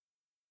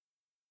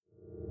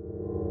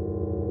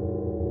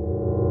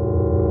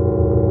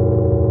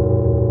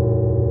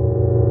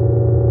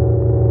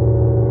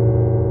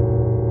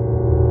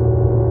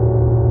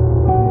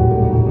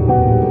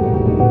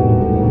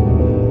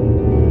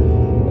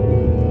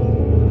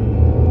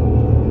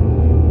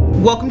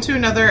Welcome to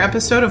another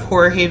episode of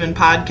Horror Haven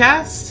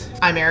Podcast.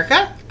 I'm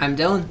Erica. I'm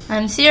Dylan.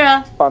 I'm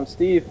Sierra. I'm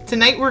Steve.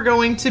 Tonight we're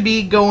going to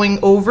be going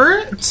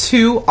over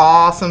two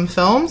awesome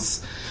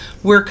films.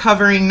 We're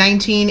covering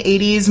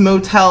 1980's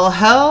Motel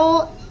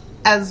Hell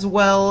as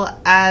well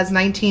as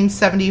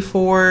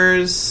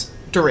 1974's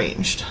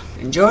Deranged.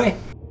 Enjoy.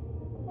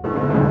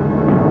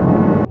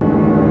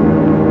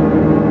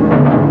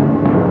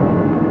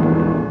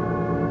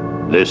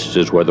 This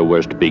is where the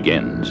worst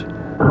begins.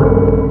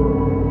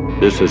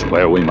 This is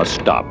where we must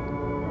stop.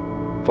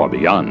 For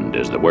beyond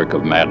is the work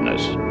of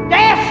madness.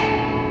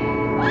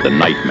 Death! The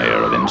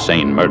nightmare of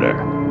insane murder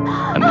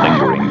and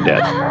lingering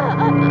death.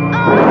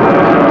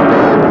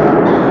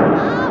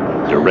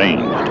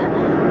 Deranged.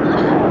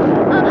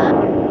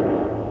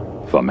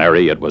 For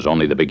Mary, it was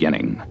only the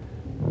beginning.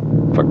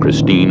 For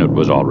Christine, it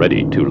was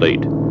already too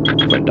late.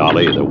 For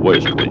Dolly, the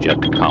worst was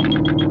yet to come.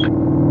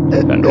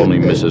 And only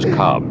Mrs.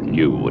 Cobb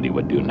knew what he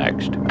would do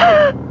next.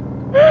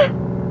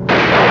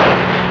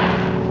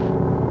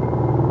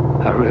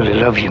 I really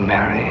love you,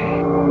 Mary.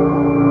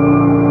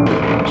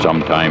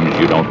 Sometimes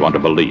you don't want to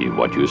believe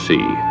what you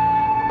see,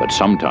 but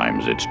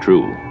sometimes it's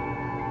true.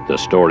 The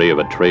story of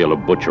a trail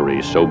of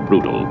butchery so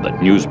brutal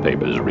that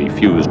newspapers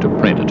refuse to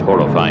print its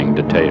horrifying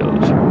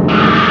details.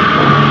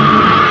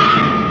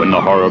 When the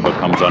horror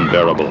becomes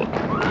unbearable,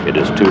 it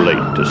is too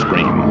late to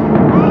scream.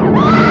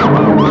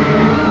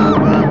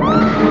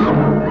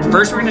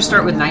 First, we're going to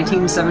start with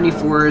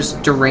 1974's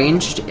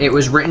Deranged. It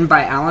was written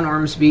by Alan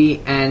Ormsby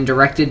and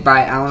directed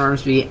by Alan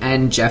Ormsby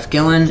and Jeff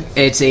Gillen.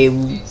 It's a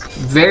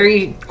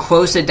very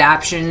close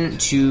adaptation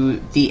to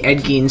the Ed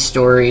Gein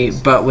story,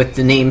 but with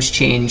the names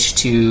changed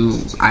to,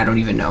 I don't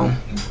even know.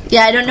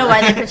 Yeah, I don't know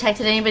why they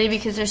protected anybody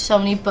because there's so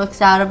many books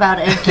out about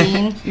Ed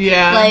Gein.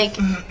 Yeah. Like,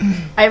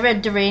 I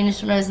read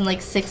Deranged when I was in,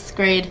 6th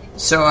grade.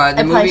 So, I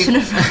probably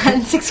shouldn't have read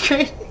in 6th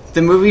grade.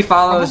 The movie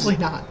follows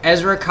Probably not.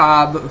 Ezra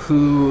Cobb,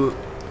 who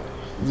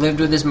lived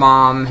with his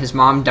mom. His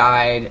mom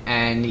died,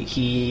 and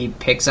he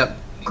picks up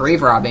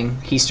grave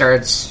robbing. He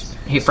starts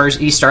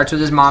with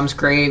his mom's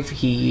grave.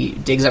 He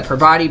digs up her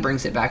body,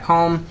 brings it back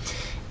home,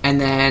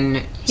 and then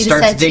He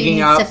starts decides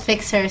digging up. He needs to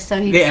fix her,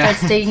 so he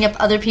starts digging up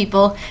other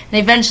people,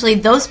 and eventually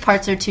those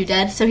parts are too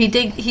dead, so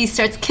he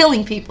starts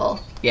killing people.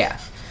 Yeah.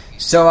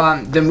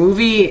 So the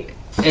movie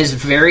is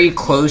very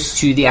close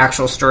to the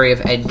actual story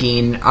of Ed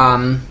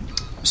Gein.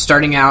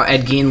 Starting out,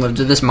 Ed Gein lived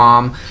with his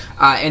mom.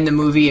 In the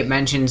movie, it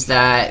mentions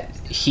that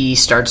he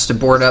starts to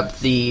board up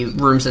the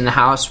rooms in the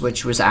house,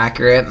 which was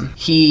accurate.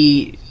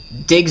 He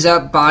digs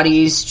up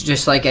bodies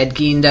just like Ed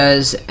Gein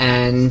does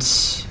and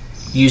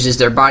uses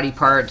their body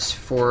parts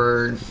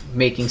for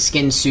making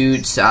skin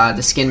suits,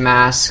 the skin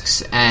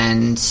masks,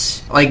 and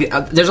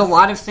there's a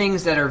lot of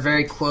things that are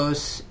very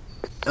close,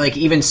 like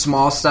even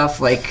small stuff.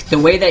 Like the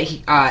way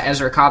that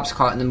Ezra Cobb's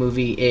caught in the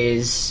movie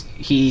is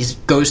he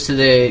goes to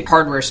the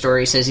hardware store,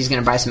 he says he's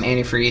going to buy some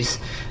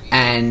antifreeze,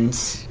 and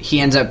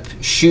he ends up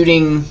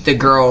shooting the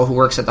girl who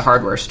works at the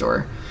hardware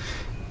store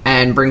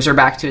and brings her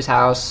back to his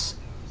house,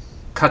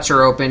 cuts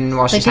her open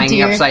while she's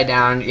hanging upside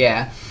down.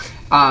 Yeah.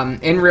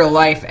 In real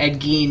life, Ed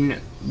Gein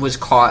was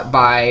caught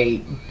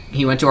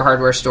he went to a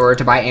hardware store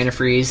to buy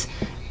antifreeze,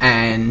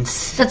 and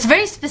That's a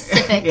very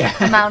specific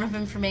amount of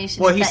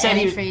information. well, he said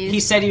he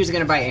was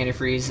going to buy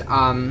antifreeze.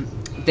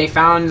 They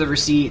found the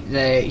receipt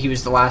that he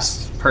was the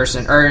last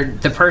person, or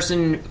the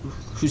person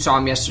who saw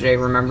him yesterday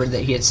remembered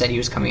that he had said he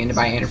was coming in to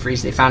buy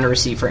antifreeze. They found a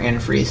receipt for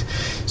antifreeze.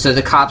 So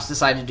the cops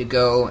decided to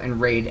go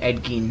and raid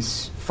Ed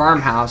Gein's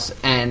farmhouse,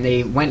 and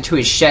they went to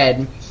his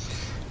shed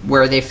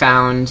where they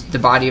found the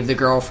body of the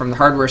girl from the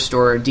hardware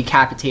store,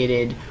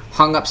 decapitated,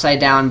 hung upside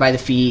down by the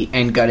feet,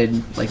 and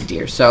gutted like a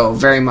deer. So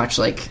very much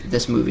like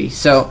this movie.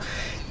 So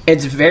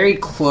it's very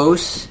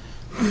close,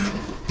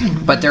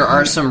 but there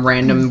are some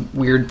random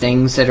weird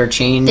things that are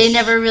changed. They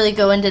never really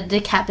go into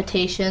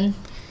decapitation.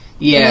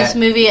 Yeah. In this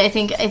movie, I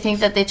think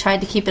that they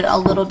tried to keep it a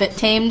little bit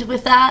tamed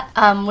with that,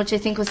 which I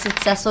think was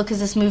successful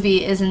because this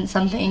movie isn't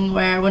something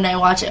where when I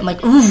watch it I'm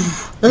like, ooh,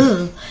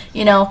 ugh.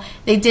 You know,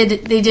 they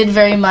did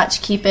very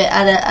much keep it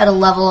at a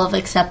level of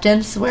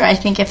acceptance where I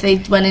think if they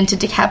went into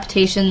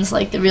decapitations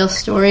like the real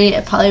story,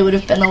 it probably would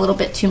have been a little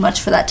bit too much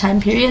for that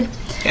time period.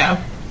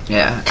 Yeah.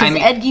 Yeah. Because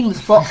Ed Gein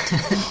was fucked.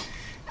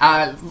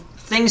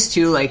 Things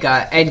too, like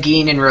Ed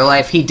Gein in real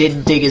life, he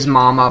did dig his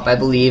mom up, I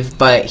believe,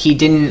 but he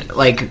didn't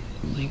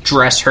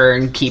dress her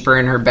and keep her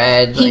in her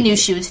bed. He knew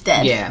she was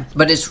dead. Yeah,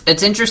 but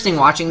it's interesting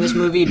watching this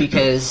movie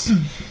because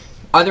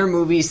other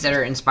movies that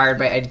are inspired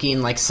by Ed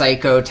Gein, like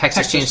Psycho,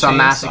 Texas Chainsaw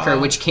Massacre,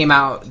 which came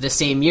out the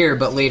same year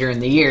but later in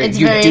the year,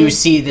 do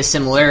see the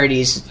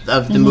similarities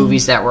of the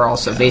movies that were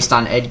also based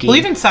on Ed Gein. Well,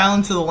 even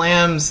Silence of the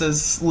Lambs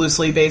is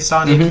loosely based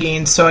on Ed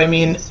Gein, so I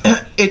mean,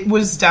 it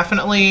was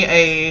definitely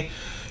a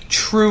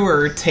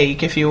truer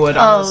take, if you would,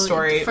 on the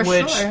story,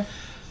 which sure.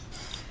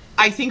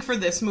 I think for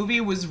this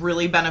movie was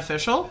really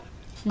beneficial.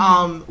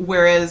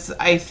 Whereas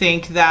I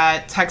think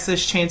that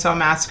Texas Chainsaw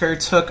Massacre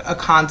took a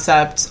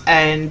concept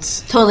and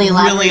Totally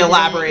really elaborated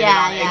elaborated it.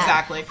 on it.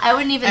 Exactly. I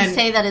wouldn't even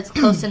say that it's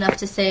close enough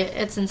to say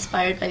it's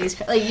inspired by these.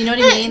 Like, you know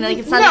what I mean? Like,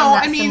 it's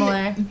not even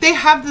that similar. They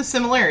have the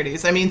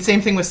similarities. I mean,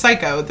 same thing with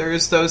Psycho.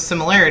 There's those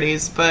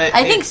similarities, but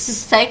I think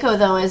Psycho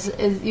though is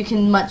you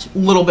can much a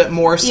little bit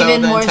more so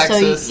even than more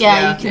Texas. so.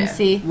 Yeah, you can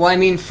see. Well, I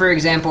mean, for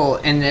example,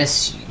 in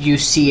this, you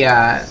see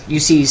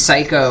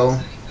Psycho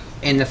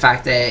in the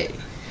fact that,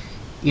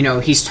 you know,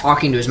 he's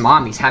talking to his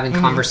mom. He's having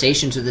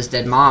conversations with his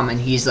dead mom, and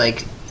he's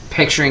like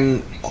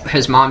picturing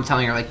his mom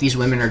telling her like, "These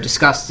women are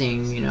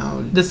disgusting." You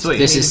know, this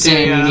is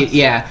sin.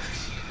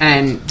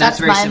 And that's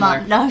very my similar.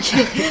 mom. No, I'm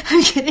kidding.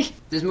 I'm kidding.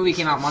 This movie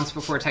came out months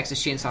before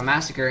Texas Chainsaw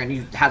Massacre, and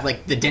you had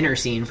like the dinner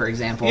scene, for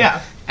example.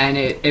 Yeah, and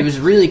it was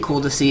really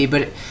cool to see.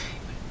 But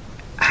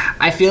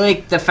I feel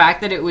like the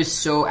fact that it was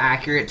so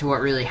accurate to what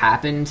really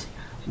happened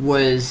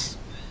was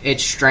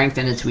its strength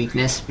and its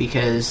weakness,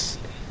 because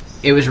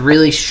it was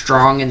really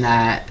strong in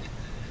that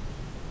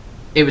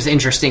it was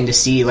interesting to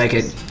see like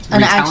an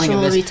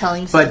actual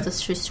retelling of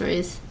those true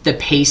stories. The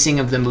pacing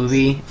of the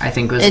movie, I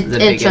think, was the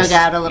biggest. It drug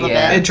out a little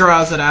bit. It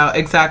draws it out,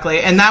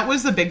 exactly. And that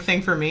was the big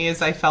thing for me,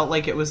 is I felt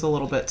like it was a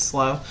little bit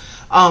slow.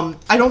 I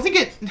don't think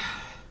it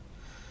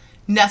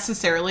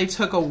necessarily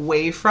took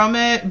away from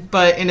it,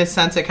 but in a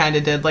sense it kind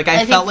of did. Like,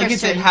 I felt like it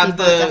did have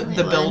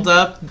the build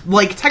up,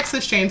 like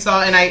Texas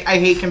Chainsaw, and I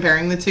hate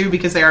comparing the two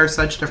because they are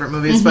such different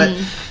movies, but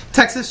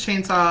Texas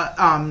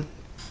Chainsaw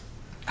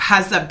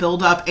has that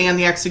build up and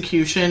the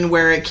execution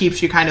where it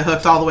keeps you kind of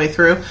hooked all the way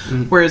through,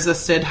 whereas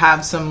this did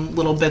have some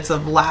little bits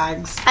of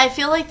lags. I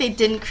feel like they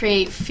didn't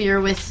create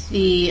fear with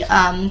the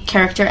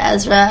character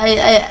Ezra.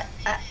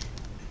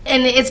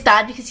 And it's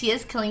bad because he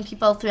is killing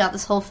people throughout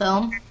this whole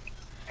film.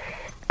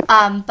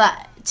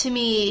 But to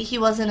me, he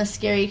wasn't a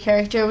scary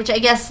character, which I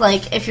guess,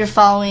 like, if you're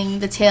following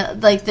the tale,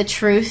 like, the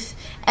truth,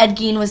 Ed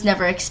Gein was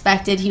never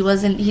expected. He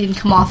didn't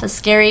come off as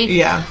scary.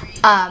 Yeah.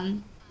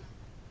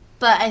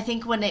 But I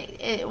think when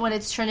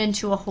it's turned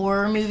into a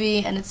horror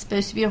movie, and it's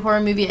supposed to be a horror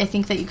movie, I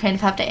think that you kind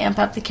of have to amp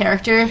up the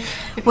character.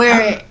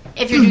 Where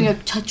if you're doing a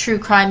true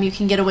crime, you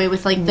can get away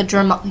with, like, the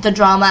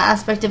drama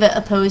aspect of it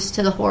opposed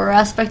to the horror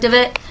aspect of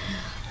it.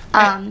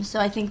 So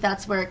I think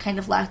that's where it kind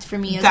of lacked for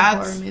me as a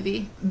horror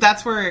movie.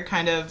 That's where it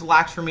kind of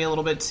lacked for me a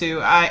little bit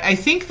too. I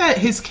think that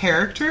his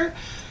character,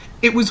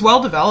 it was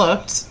well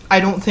developed.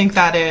 I don't think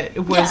that it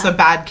was a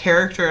bad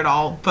character at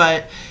all,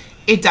 but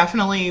it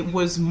definitely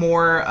was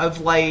more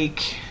of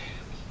like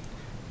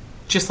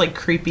just like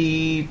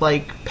creepy,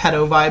 like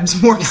pedo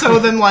vibes more so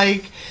than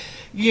like,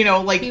 you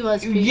know, like, he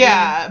was creepy.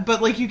 Yeah,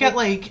 but like you get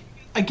like,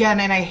 again,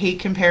 and I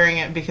hate comparing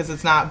it because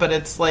it's not, but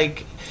it's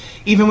like,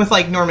 even with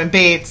like Norman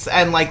Bates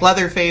and like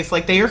Leatherface,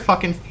 like they are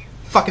fucking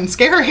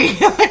scary.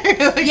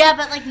 Like, yeah,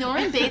 but like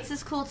Norman Bates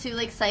is cool too.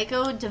 Like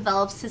Psycho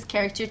develops his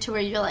character to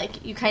where you're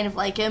like, you kind of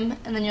like him,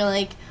 and then you're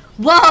like,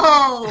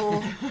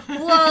 whoa,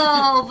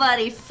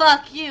 buddy,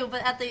 fuck you.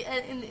 But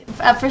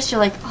at first you're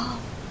like, oh.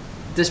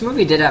 This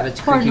movie did have its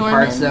creepy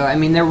parts, though. I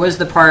mean, there was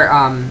the part,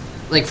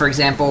 like for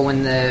example,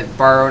 when the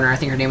bar owner, I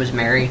think her name was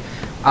Mary,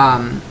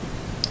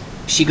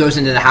 she goes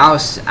into the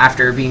house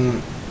after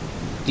being,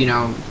 you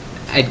know,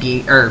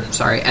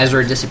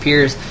 Ezra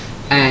disappears,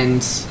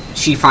 and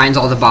she finds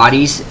all the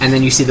bodies, and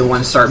then you see the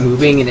ones start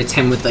moving, and it's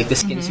him with like the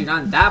skin suit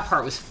on. That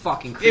part was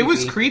fucking creepy. It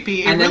was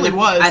creepy. And really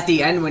was. At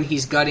the end, when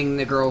he's gutting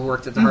the girl who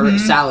worked at the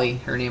Sally,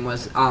 her name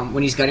was,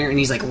 when he's gutting her, and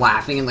he's like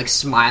laughing and like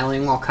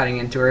smiling while cutting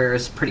into her, it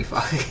was pretty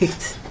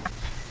fucked.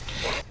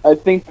 I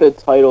think the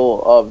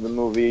title of the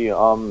movie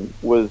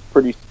was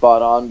pretty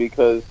spot on,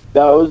 because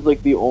that was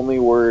like the only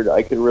word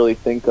I could really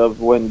think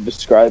of when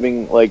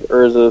describing like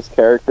Urza's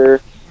character,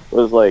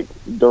 was like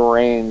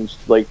deranged.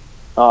 Like,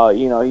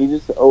 you know, he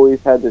just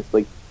always had this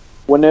like,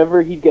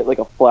 whenever he'd get like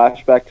a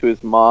flashback to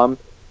his mom,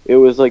 it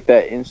was like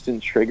that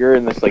instant trigger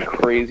and this like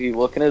crazy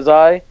look in his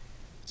eye.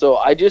 So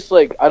I just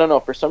like, I don't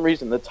know, for some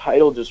reason the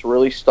title just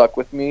really stuck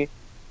with me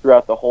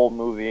throughout the whole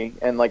movie,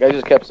 and like I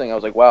just kept saying, I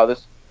was like, wow,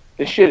 this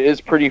shit is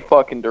pretty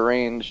fucking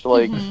deranged.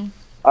 Like,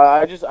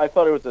 I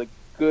thought it was a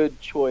good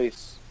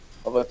choice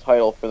of a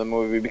title for the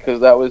movie,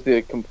 because that was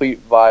the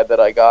complete vibe that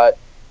I got.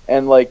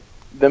 And like,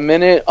 the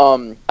minute,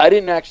 I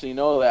didn't actually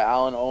know that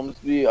Alan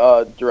Ormsby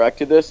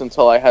directed this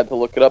until I had to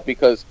look it up,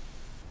 because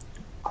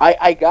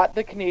I got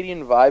the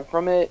Canadian vibe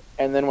from it,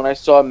 and then when I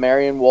saw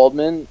Marion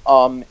Waldman,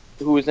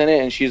 who was in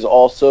it, and she's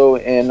also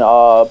in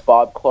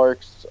Bob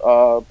Clark's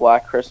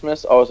Black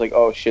Christmas, I was like,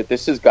 oh shit,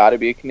 this has got to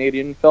be a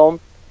Canadian film.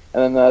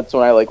 And then that's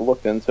when I like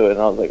looked into it,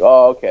 and I was like,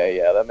 oh, okay,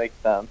 yeah, that makes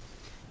sense.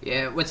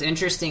 Yeah, what's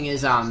interesting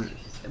is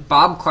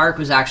Bob Clark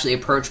was actually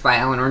approached by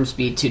Alan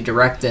Ormsby to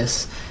direct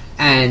this,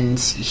 and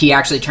he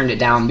actually turned it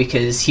down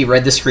because he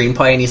read the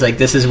screenplay and he's like,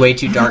 this is way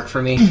too dark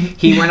for me.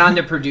 He went on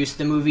to produce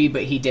the movie,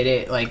 but he did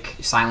it like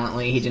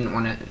silently. He didn't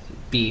want to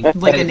be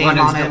like a name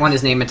on it. Want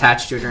his name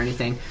attached to it or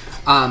anything.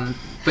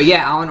 But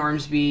yeah, Alan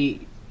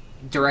Ormsby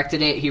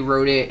directed it, he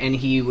wrote it, and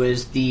he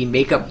was the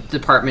makeup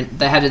department,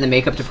 the head of the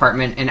makeup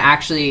department. And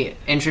actually,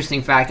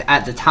 interesting fact,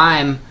 at the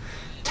time,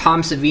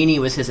 Tom Savini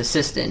was his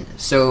assistant.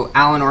 So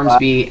Alan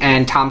Ormsby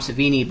and Tom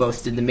Savini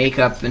both did the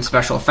makeup and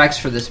special effects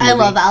for this movie. I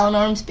love Alan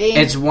Ormsby.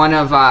 It's one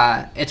of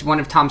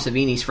Tom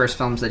Savini's first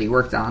films that he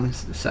worked on.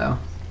 So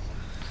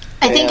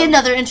I think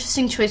another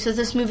interesting choice with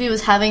this movie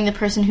was having the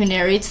person who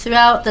narrates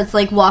throughout that's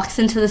like walks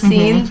into the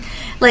scene.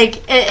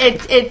 Like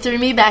it threw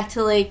me back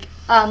to like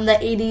the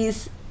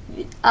 80s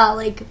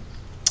like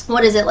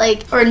what is it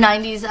like or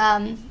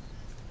 90s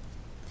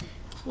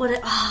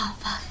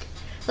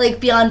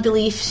like Beyond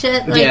Belief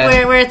shit, like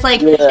where it's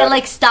like it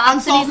like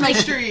stops and he's like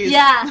Mysteries.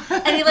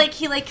 and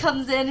he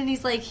comes in and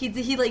he's like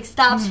he like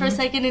stops for a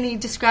second and he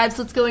describes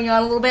what's going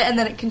on a little bit and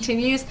then it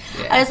continues.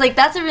 I was like,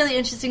 that's a really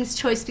interesting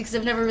choice because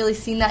I've never really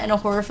seen that in a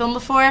horror film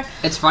before.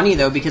 It's funny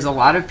though because a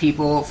lot of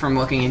people from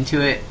looking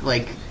into it,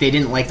 like they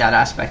didn't like that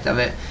aspect of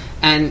it,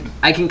 and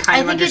I can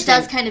kind of understand.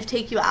 It does kind of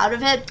take you out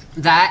of it.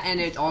 That, and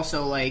it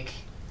also like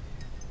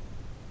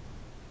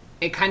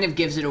it kind of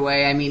gives it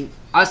away. I mean,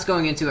 us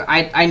going into it,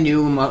 I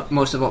knew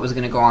most of what was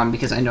going to go on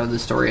because I know the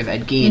story of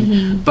Ed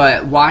Gein.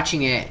 But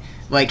watching it,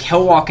 like,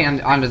 he'll walk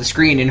onto the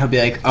screen and he'll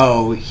be like,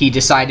 oh, he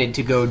decided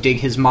to go dig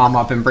his mom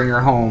up and bring her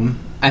home.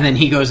 And then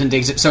he goes and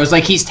digs it. So it's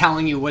like he's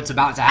telling you what's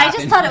about to happen. I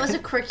just thought it was a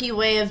quirky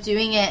way of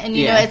doing it. And,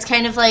 you know, it's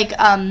kind of like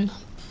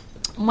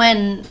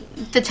when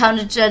The Town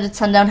of Dread at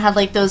Sundown had,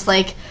 like, those,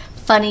 like,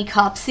 funny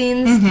cop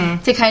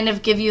scenes to kind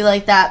of give you,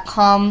 like, that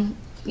calm...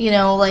 you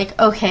know,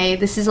 like, okay,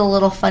 this is a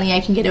little funny,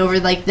 I can get over,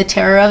 like, the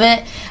terror of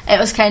it. It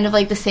was kind of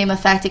like the same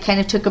effect. It kind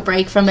of took a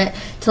break from it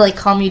to, like,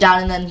 calm you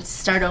down and then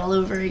start all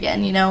over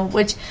again, you know,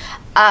 which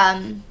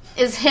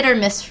is hit or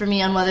miss for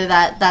me on whether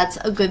that's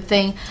a good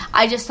thing.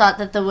 I just thought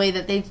that the way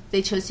that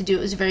they chose to do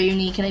it was very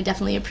unique, and I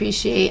definitely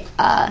appreciate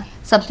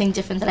something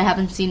different that I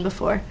haven't seen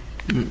before.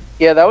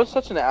 Yeah, that was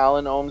such an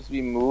Alan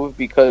Ormsby move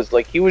because,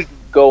 like, he would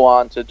go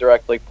on to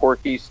direct, like,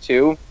 Porky's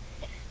too.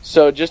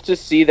 So just to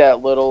see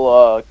that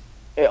little...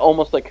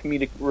 almost like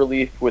comedic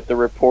relief with the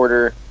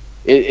reporter,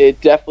 it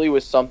definitely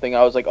was something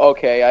I was like,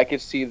 okay, I could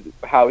see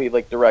how he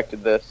like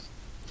directed this.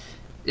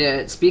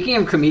 Yeah, speaking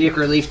of comedic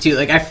relief too,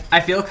 like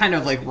I feel kind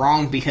of like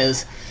wrong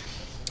because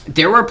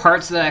there were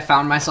parts that I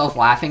found myself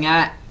laughing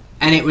at,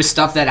 and it was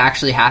stuff that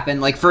actually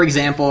happened. Like, for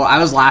example, I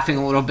was laughing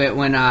a little bit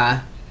when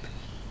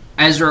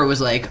Ezra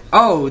was like,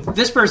 oh,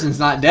 this person's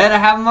not dead, I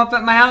have him up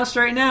at my house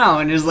right now,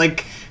 and it was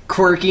like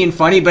quirky and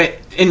funny, but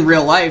in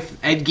real life,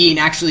 Ed Gein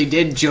actually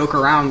did joke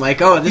around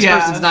like, oh, this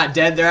person's not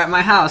dead, they're at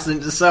my house,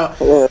 and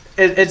so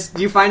it's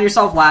you find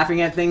yourself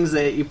laughing at things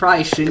that you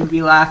probably shouldn't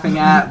be laughing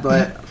at,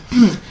 but...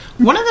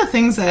 One of the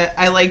things that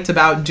I liked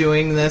about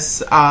doing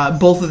this,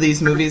 both of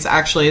these movies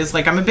actually, is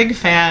like I'm a big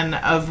fan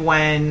of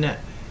when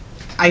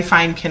I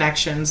find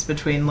connections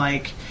between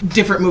like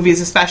different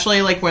movies,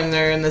 especially like when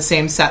they're in the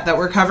same set that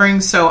we're covering.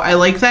 So I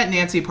like that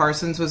Nancy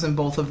Parsons was in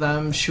both of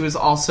them. She was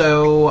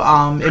also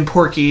in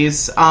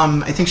Porky's.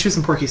 I think she was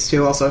in Porky's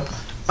too also.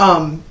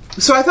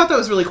 So I thought that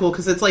was really cool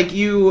because it's like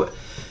you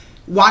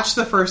watch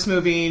the first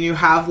movie and you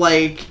have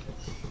like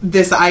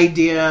this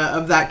idea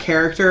of that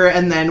character,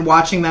 and then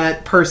watching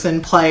that person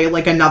play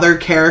like another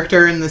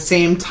character in the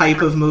same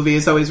type of movie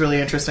is always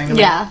really interesting to me.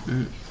 Yeah.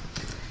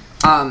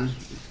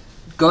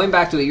 Going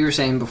back to what you were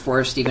saying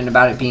before, Stephen,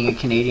 about it being a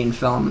Canadian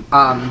film,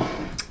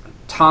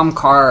 Tom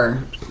Carr,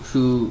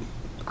 who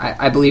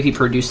I believe he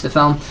produced the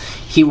film,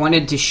 he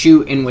wanted to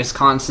shoot in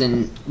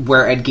Wisconsin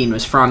where Ed Gein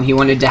was from. He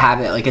wanted to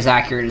have it like as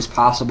accurate as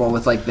possible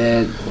with like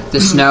the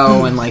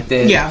snow and like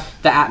the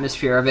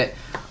atmosphere of it.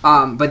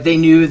 But they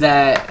knew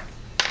that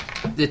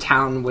the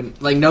town would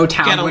no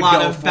town get a would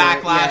lot go of for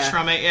backlash it.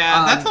 from it.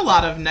 That's a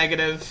lot of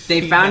negative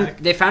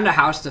feedback. They found a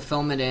house to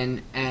film it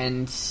in,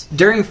 and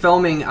during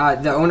filming,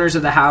 the owners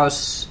of the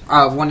house,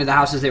 one of the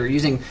houses they were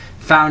using,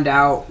 found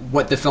out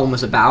what the film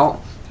was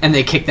about, and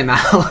they kicked them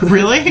out.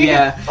 Really?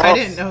 Yeah. I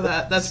didn't know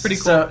that. That's pretty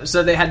cool.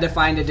 So they had to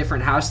find a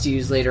different house to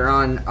use later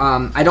on.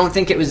 I don't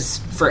think it was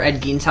for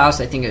Ed Gein's house.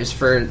 I think it was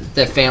for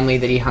the family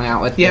that he hung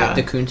out with,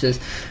 the Kuntzes.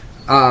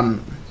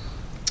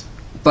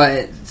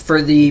 But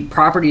for the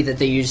property that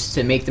they used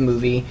to make the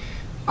movie,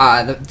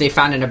 they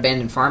found an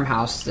abandoned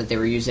farmhouse that they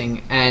were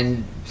using,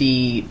 and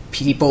the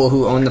people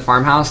who owned the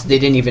farmhouse, they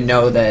didn't even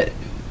know that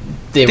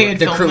the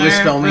crew was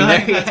filming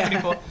there. That's pretty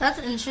cool. That's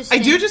interesting.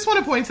 I do just want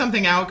to point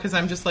something out because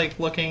I'm just like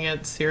looking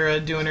at Sarah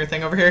doing her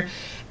thing over here,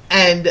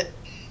 and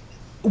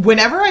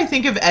whenever I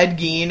think of Ed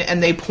Gein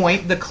and they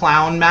point the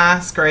clown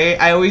mask, right,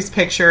 I always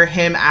picture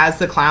him as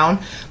the clown.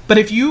 But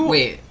if you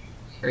wait,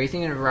 are you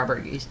thinking of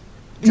Robert Gacy?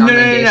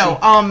 No.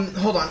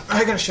 Hold on.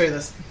 I gotta show you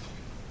this.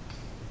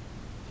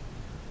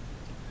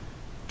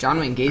 John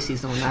Wayne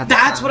Gacy's the one that.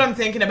 That's what I'm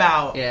thinking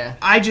about. Yeah.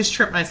 I just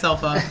tripped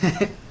myself up.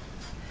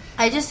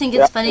 I just think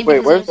it's funny. Wait,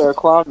 because where's their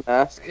clown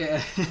mask?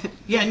 Yeah.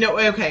 Yeah. No.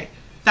 Okay.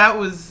 That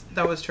was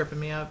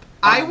tripping me up.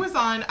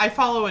 I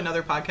follow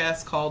another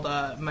podcast called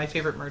My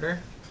Favorite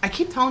Murder. I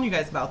keep telling you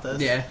guys about this.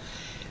 Yeah.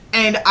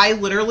 And I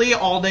literally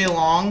all day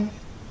long,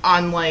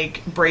 on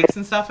like breaks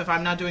and stuff, if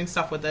I'm not doing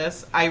stuff with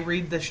this, I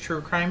read this true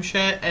crime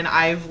shit, and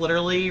I've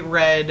literally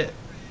read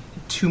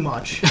too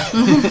much.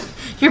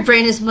 Your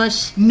brain is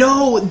mush.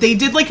 No, they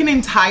did like an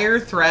entire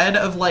thread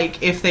of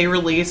like if they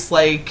release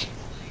like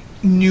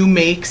new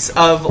makes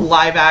of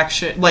live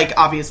action, like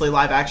obviously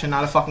live action,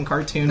 not a fucking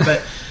cartoon,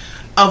 but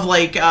of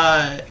like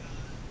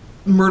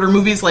murder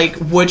movies, like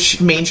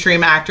which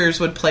mainstream actors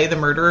would play the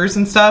murderers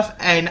and stuff,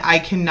 and I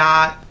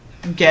cannot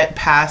get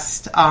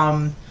past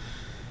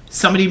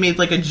somebody made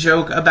like a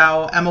joke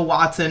about Emma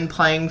Watson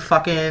playing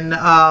fucking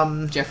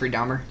Jeffrey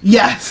Dahmer.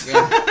 yes.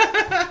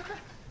 Yeah.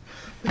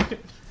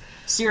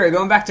 Sierra,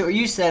 going back to what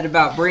you said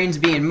about brains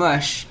being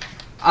mush,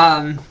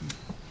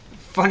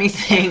 funny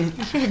thing,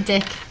 You're a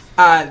dick.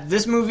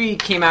 this movie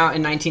came out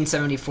in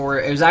 1974.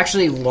 It was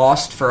actually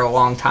lost for a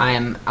long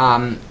time.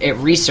 It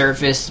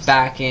resurfaced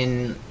back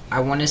in,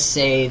 I want to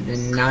say, the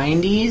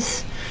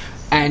 90s.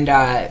 And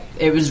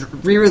it was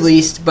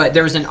re-released, but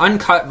there was an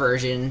uncut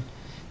version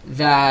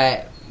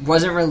that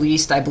wasn't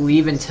released, I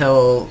believe,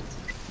 until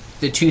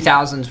the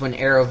 2000s when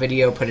Arrow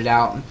Video put it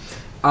out.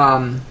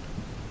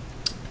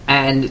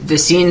 And the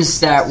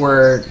scenes that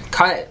were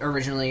cut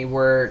originally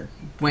were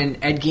when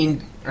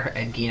when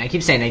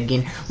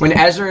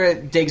Ezra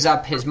digs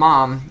up his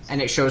mom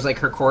and it shows like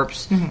her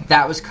corpse,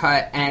 that was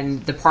cut,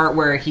 and the part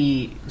where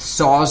he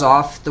saws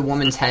off the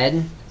woman's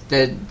head,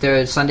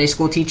 the Sunday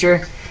school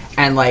teacher,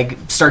 and like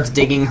starts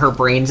digging her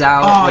brains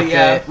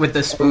out with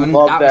the spoon.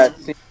 That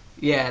scene.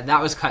 Yeah,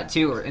 that was cut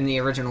too in the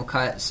original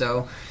cut.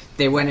 So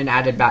they went and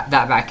added that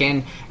back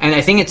in, and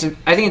I think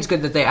it's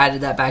good that they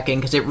added that back in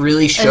because it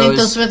really shows. I think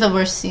those were the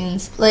worst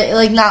scenes.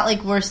 Like not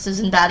like worst as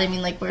in bad. I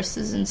mean like worst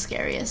as in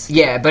scariest.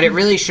 Yeah, but it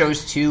really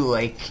shows too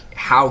like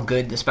how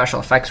good the special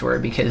effects were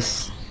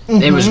because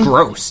it was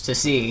gross to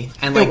see.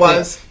 And like It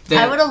was.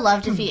 I would have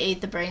loved if he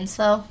ate the brains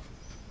though.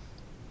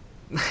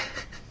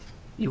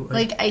 You would.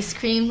 Like ice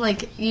cream,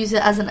 like use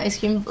it as an ice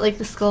cream, like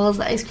the skull as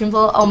the ice cream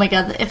bowl. Oh my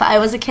god, if I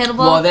was a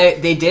cannibal. Well,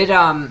 they did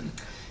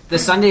the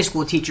Sunday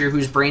school teacher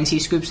whose brains he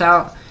scoops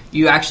out.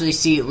 You actually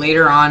see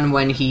later on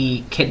when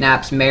he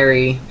kidnaps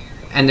Mary,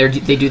 and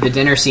they do the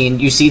dinner scene.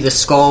 You see the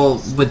skull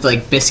with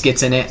like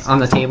biscuits in it on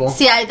the table.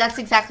 See, that's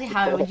exactly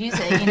how I would use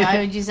it. You know,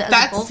 I would use it as a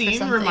That bowl for scene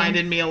something.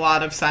 reminded me a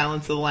lot of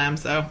Silence of the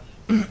Lambs, though.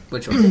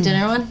 Which The one?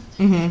 dinner one.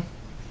 Mm-hmm.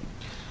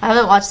 I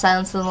haven't watched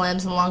Silence of the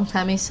Lambs in a long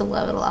time. I used to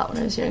love it a lot when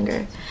I was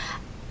younger.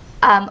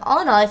 All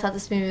in all, I thought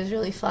this movie was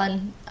really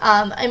fun.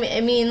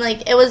 I mean,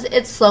 like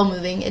it's slow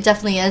moving. It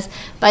definitely is.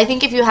 But I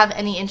think if you have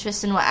any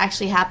interest in what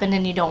actually happened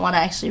and you don't want to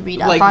actually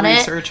read up Like on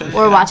research it it,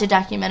 or yeah. watch a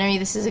documentary,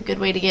 this is a good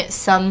way to get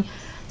some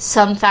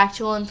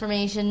factual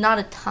information. Not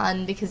a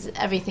ton because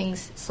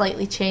everything's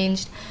slightly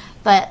changed.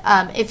 But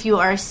if you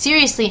are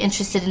seriously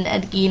interested in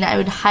Ed Gein, I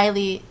would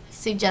highly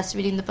suggest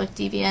reading the book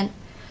Deviant.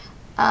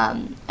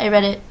 I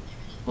read it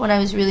when I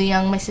was really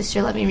young. My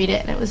sister let me read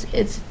it, and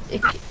it's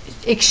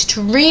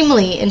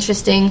extremely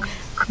interesting,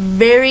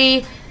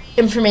 very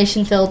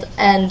information filled,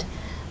 and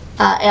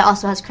it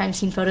also has crime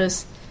scene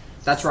photos.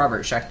 That's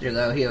Robert Schechter,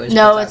 though. He always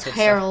No, puts out it's good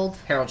Harold.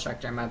 stuff. Harold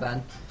Schechter, my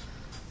bad.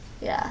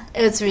 Yeah,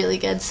 it's really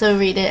good. So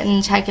read it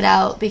and check it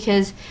out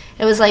because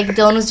it was like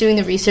Dylan was doing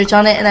the research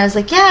on it, and I was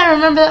like, yeah, I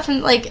remember that from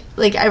like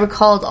I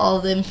recalled all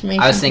the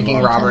information. I was from thinking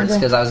a long time Roberts ago.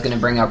 because I was going to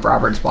bring up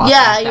Roberts Blossom,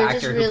 Yeah, the you're actor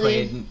just who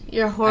really played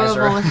you're horrible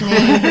Ezra. with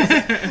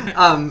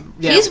names.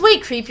 Yeah. He's way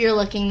creepier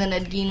looking than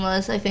Ed Gein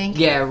was, I think.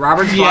 Yeah,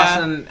 Robert Yeah.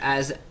 Blossom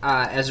as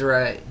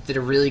Ezra did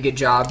a really good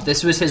job.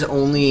 This was his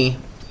only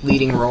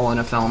leading role in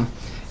a film.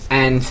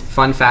 And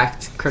fun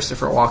fact,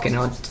 Christopher Walken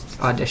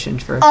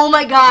auditioned for. Oh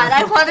my god,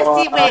 I want to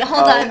see. Wait,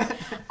 hold on.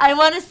 I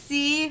want to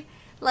see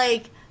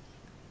like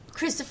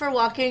Christopher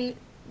Walken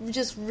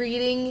just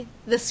reading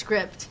the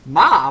script.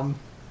 Mom,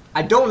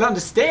 I don't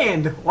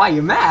understand why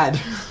you're mad.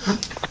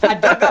 I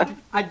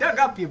dug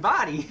up your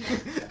body.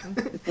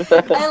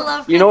 I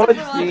love You know what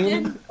Christopher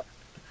scene? Walken.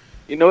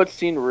 You know what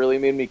scene really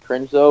made me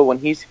cringe though? When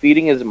he's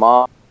feeding his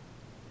mom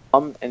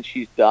and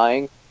she's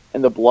dying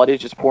and the blood is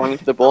just pouring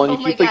into the bowl and Oh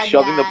he my keeps like god,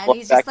 shoving yeah, the and blood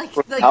he's back just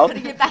into her like mouth.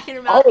 putting it back in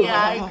her mouth. was Yeah,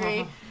 I like,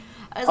 agree.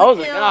 I was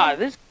like, ew. ah,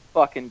 this is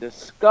fucking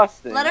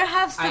disgusting. Let her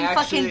have some I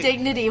fucking actually-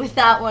 dignity with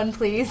that one,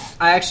 please.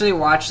 I actually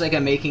watched like a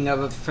making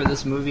of it for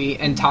this movie,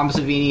 and Tom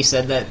Savini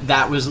said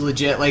that was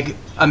legit like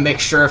a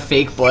mixture of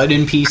fake blood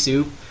and pea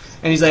soup.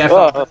 And he's like,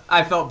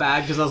 I felt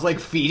bad because I was like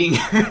feeding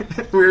her.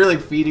 We were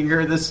like feeding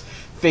her this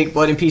fake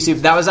blood and pea soup.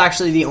 That was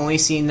actually the only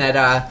scene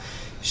that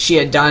she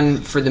had done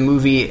for the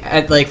movie.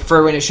 Like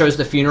for when it shows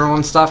the funeral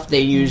and stuff,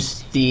 they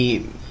used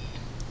the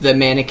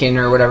mannequin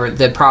or whatever,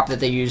 the prop that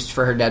they used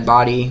for her dead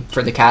body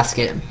for the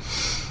casket.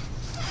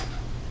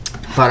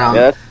 But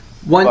Yeah,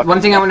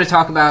 one thing I want to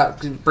talk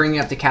about, bringing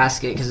up the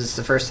casket because it's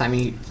the first time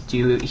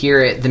you hear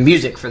it, the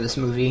music for this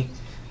movie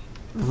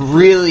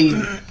really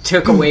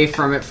took away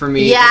from it for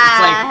me.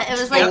 Yeah, it's it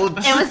was like- old,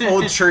 it was-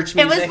 old church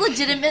It music. was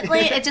legitimately,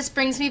 it just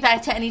brings me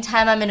back to any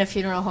time I'm in a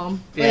funeral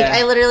home. Like, Yeah.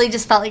 I literally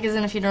just felt like I was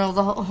in a funeral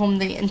home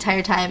the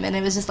entire time, and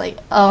it was just like,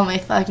 oh my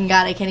fucking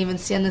god, I can't even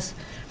stand this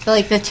for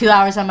like the 2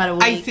 hours I'm at a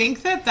week. I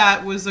think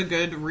that was a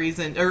good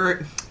reason,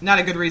 or not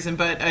a good reason,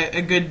 but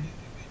a good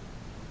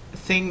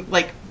thing.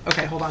 Like,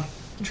 okay, hold on,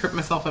 trip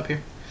myself up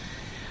here.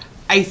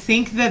 I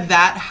think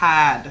that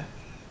had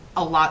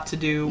a lot to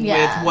do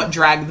Yeah. with what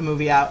dragged the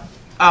movie out.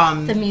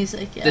 The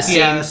music, yeah. The same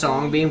Yeah.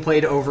 song being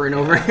played over and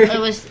over. It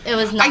was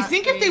not I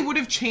think if they would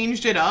have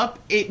changed it up,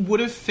 it would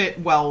have fit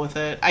well with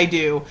it. I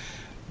do.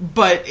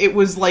 But it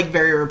was like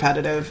very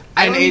repetitive.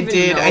 And don't it even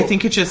did. know. I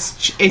think it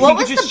just What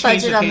was changed the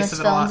budget the on pace this of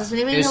it a film? lot. Does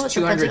anybody know It's what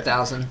the budget?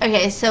 $200,000.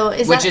 Okay, so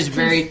Which is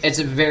it's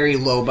a very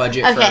low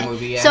budget for a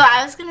movie. Yeah. So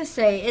I was gonna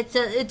say it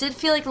did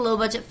feel like a low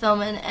budget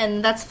film,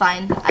 and that's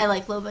fine. I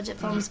like low budget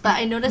films, but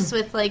I noticed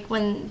with like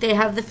when they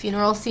have the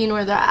funeral scene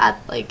where they're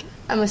at like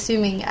I'm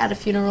assuming at a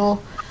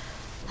funeral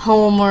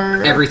home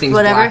or Everything's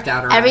whatever. blacked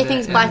out around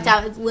Everything's it, blacked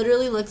out. It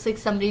literally looks like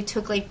somebody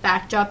took like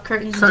backdrop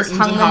curtains and just Curtains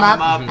hung and them hung up,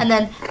 them up. and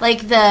then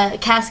like the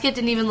casket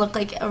didn't even look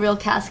like a real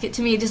casket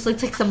to me. It just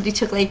looked like somebody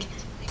took like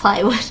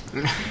plywood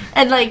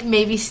and like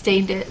maybe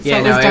stained it so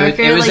Yeah, it no, was it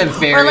darker. was a like, or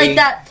very- like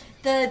that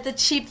the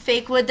cheap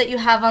fake wood that you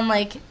have on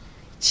like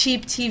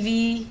cheap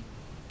TV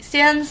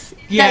stands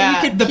Yeah,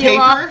 that you could the peel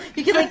paper. off.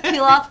 You could like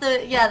peel off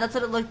the that's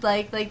what it looked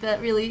like that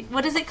really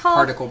what is it called?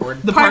 Particle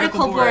board. The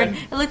particle board.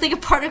 It looked like a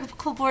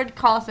particle board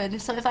coffin.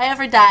 So if I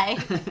ever die,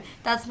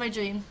 that's my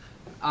dream.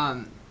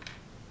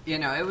 You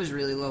know, it was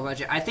really low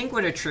budget. I think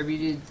what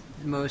attributed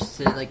most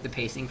to like the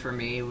pacing for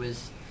me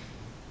was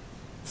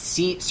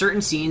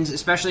certain scenes,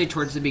 especially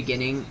towards the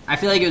beginning. I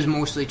feel like it was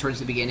mostly towards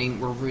the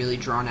beginning, were really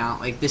drawn out.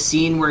 Like the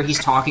scene where he's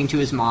talking to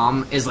his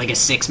mom is like a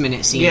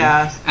 6-minute scene.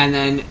 Yeah. And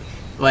then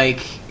like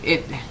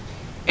it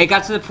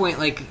got to the point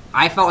like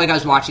I felt like I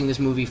was watching this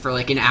movie for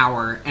like an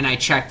hour, and I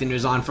checked and it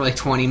was on for like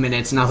 20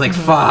 minutes, and I was like,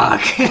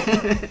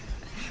 fuck.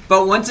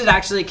 But once it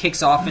actually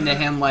kicks off into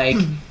him like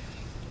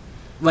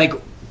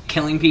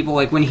killing people,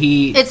 like when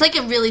he It's like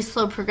a really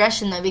slow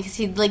progression though, because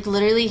he like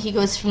literally he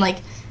goes from like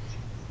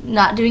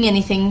not doing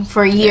anything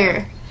for a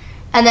year,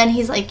 and then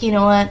he's like, you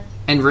know what?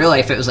 in real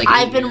life it was like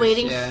I've 8 been years,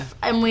 waiting. yeah.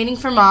 I'm waiting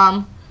for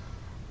mom.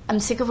 I'm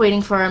sick of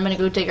waiting for her. I'm gonna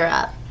go dig her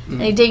up.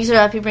 And he digs her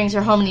up. He brings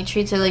her home and he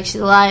treats her like she's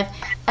alive.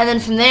 And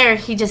then from there,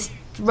 he just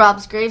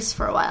robs graves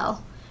for a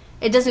while.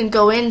 It doesn't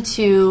go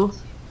into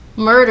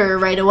murder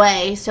right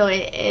away. So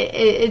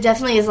it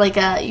definitely is like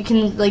you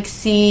can like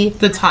see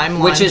The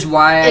timeline. Which is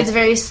why it's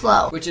very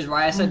slow. Which is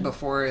why I said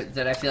before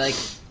that I feel like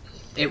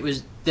it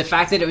was the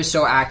fact that it was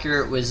so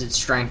accurate was its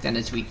strength and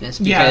its weakness.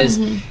 Yeah. Because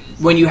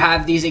when you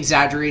have these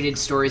exaggerated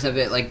stories of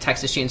it, like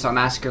Texas Chainsaw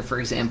Massacre,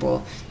 for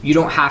example, you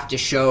don't have to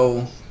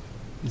show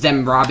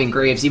them robbing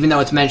graves, even though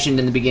it's mentioned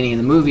in the beginning of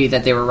the movie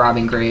that they were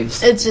robbing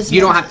graves. It's just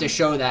you don't mentioned. have to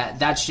show that.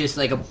 That's just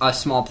like a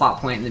small plot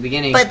point in the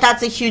beginning. But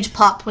that's a huge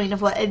plot point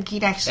of what Ed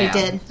Gein actually Yeah,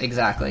 did.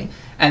 exactly.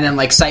 And then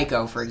like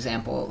Psycho, for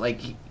example,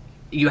 like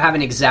you have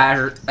an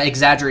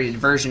exaggerated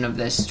version of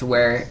this to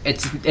where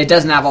it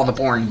doesn't have all the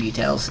boring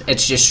details.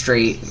 It's just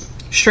straight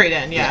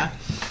in, yeah.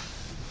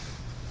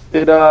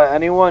 Did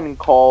anyone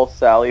call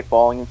Sally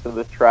falling into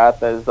the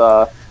trap as it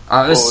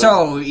was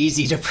so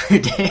easy to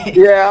predict.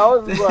 Yeah, I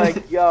was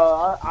like,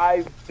 yo,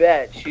 I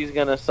bet she's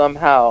gonna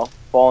somehow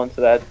fall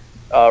into that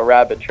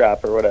rabbit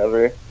trap or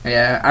whatever.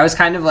 Yeah, I was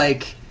kind of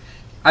like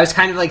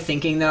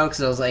thinking though,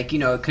 because I was like, you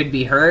know, it could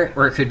be her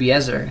or it could be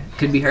Ezra. It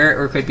could be her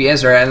or it could be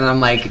Ezra, and then I'm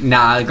like,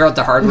 nah, the girl at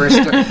the hardware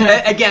store.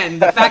 Again,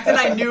 the fact that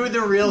I knew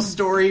the real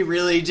story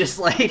really just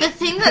like The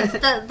thing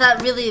that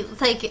really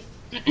like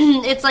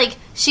it's like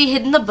she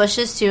hid in the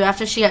bushes too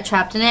after she got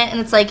trapped in it, and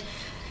it's like,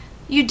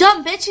 you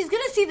dumb bitch, he's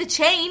gonna see the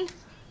chain.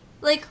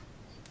 Like,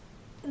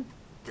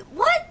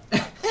 what?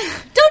 Don't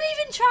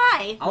even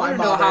try. I want to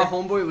know how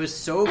Homeboy was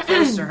so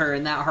close to her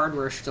in that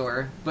hardware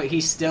store, but he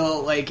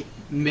still like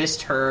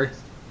missed her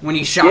when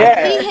he shot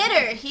Yeah. her.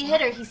 He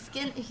hit her. He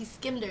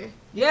skimmed her.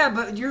 Yeah,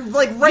 but you're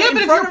like right Yeah, in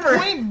but if front of you're her.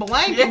 point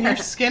blank and Yeah. you're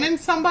skinning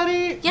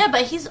somebody, Yeah,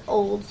 but he's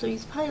old, so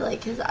he's probably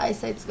like his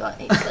eyesight's gone.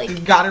 He's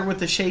like, got her with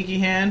the shaky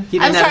hand. He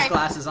I'm didn't have sorry. his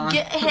glasses on.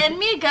 Hand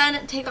me a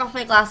gun, take off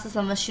my glasses.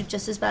 I'm gonna shoot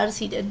just as bad as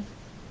he did.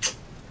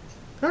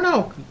 I don't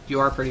know. You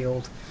are pretty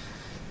old.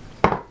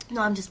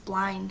 No, I'm just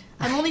blind.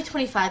 I'm only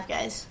 25,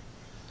 guys.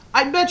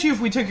 I bet you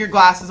if we took your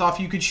glasses off,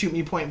 you could shoot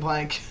me point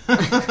blank.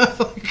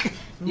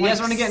 You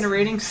guys want to get into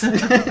ratings?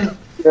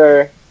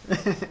 Sure.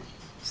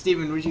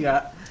 Steven, what you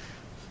got?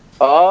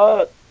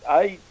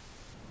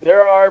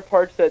 There are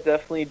parts that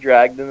definitely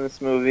dragged in this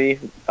movie,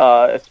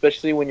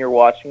 especially when you're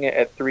watching it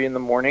at 3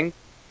 a.m.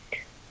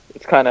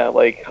 It's kind of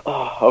like,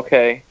 oh,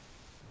 okay,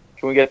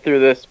 can we get through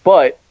this?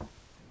 But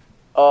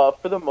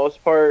for the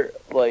most part,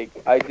 like,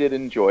 I did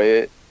enjoy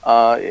it.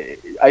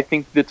 I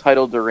think the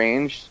title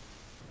 "Deranged"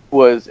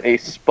 was a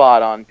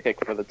spot-on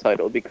pick for the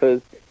title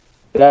because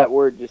that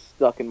word just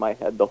stuck in my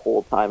head the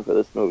whole time for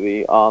this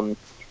movie.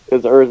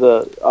 Because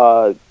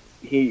Urza,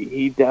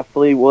 he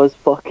definitely was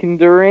fucking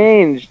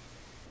deranged.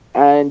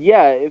 And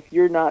yeah, if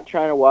you're not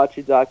trying to watch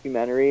a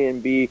documentary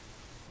and be,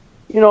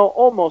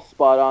 almost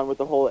spot on with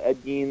the whole Ed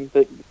Gein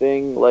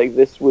thing, like,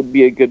 this would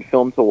be a good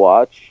film to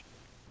watch.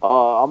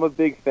 I'm a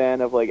big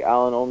fan of, like,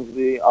 Alan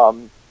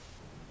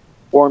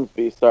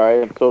Ormsby,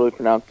 sorry, I'm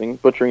totally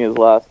butchering his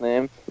last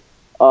name.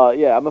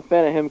 Yeah, I'm a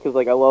fan of him because,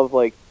 like, I love,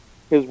 like,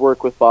 his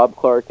work with Bob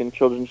Clark and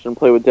Children Shouldn't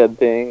Play with Dead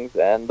Things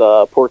and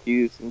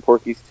Porky's and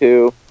Porky's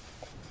 2.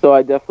 So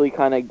I definitely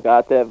kind of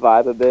got that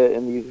vibe a bit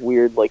in these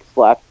weird, like,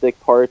 slapstick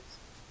parts.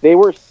 They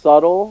were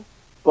subtle,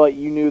 but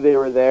you knew they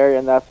were there,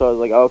 and that's why I was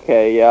like,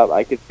 okay, yeah,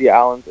 I could see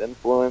Alan's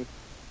influence.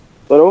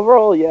 But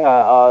overall,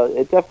 yeah,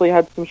 it definitely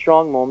had some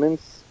strong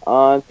moments.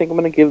 I think I'm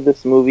going to give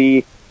this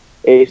movie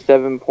a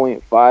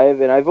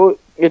 7.5, and I vote.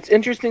 It's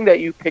interesting that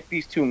you picked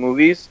these two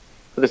movies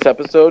for this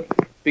episode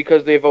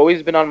because they've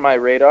always been on my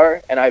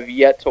radar, and I've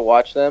yet to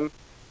watch them.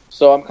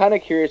 So I'm kind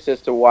of curious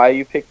as to why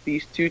you picked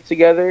these two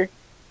together.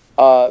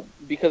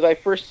 Because I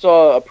first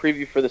saw a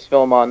preview for this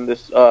film on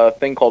this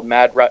thing called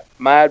Mad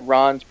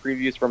Ron's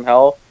Previews from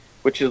Hell,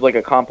 which is like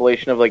a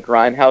compilation of like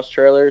Grindhouse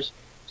trailers.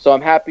 So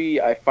I'm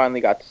happy I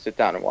finally got to sit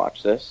down and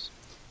watch this.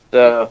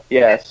 So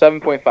yeah,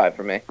 7.5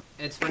 for me.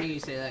 It's funny you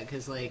say that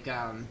because like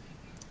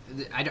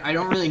I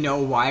don't really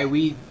know why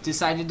we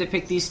decided to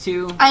pick these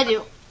two. I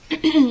do.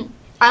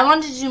 I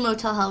wanted to do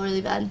Motel Hell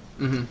really bad.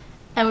 Mm-hmm.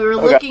 And we were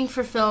looking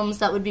for films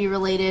that would be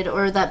related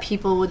or that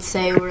people would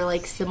say were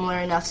like similar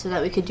enough so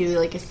that we could do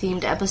like a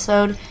themed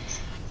episode.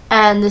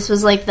 And this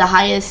was like the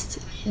highest.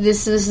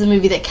 This is the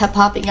movie that kept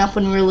popping up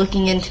when we were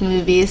looking into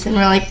movies, and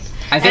we're like,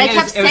 I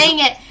kept saying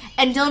it,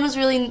 and Dylan was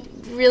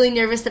really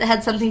nervous that it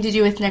had something to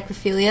do with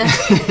necrophilia.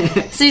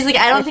 So he's like,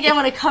 I don't think I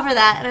want to cover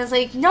that, and I was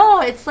like,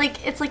 no, it's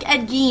like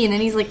Ed Gein,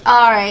 and he's like,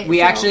 all right.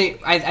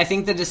 I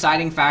think the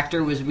deciding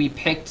factor was we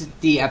picked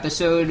the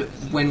episode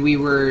when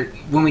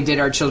we did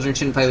our Children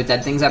Shouldn't Play with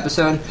Dead Things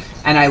episode,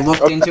 and I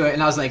looked into it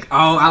and I was like,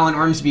 oh, Alan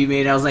Ormsby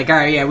made it. I was like, all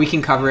right, yeah, we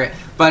can cover it,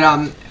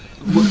 but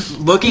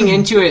looking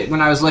into it,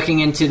 when I was looking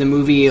into the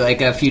movie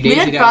like a few days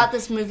ago, we had brought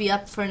this movie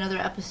up for another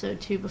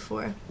episode too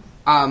before.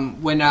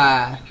 When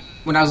I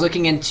was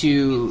looking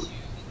into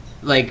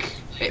like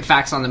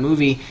facts on the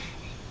movie,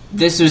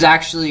 this was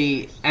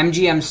actually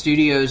MGM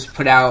Studios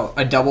put out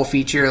a double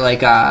feature like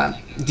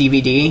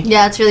DVD.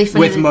 Yeah, it's really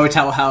funny with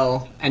Motel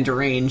Hell and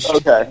Deranged.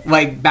 Okay.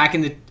 Like back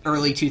in the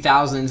early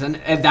 2000s, and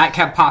that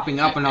kept popping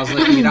up when I was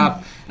looking it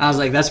up. And I was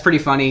like, that's pretty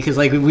funny because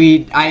like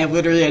I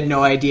literally had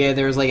no idea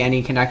there was like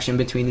any connection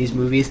between these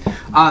movies.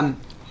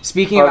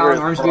 Speaking of Alan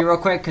Ormsby real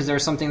quick, because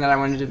there's something that I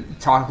wanted to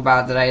talk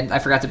about that I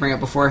forgot to bring up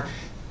before.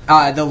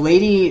 The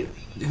lady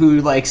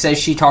who like says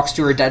she talks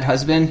to her dead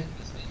husband,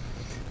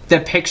 the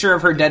picture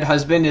of her dead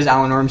husband is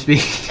Alan Ormsby.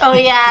 Oh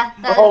yeah,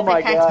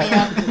 my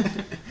god.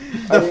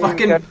 The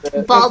fucking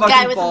bald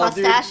guy with a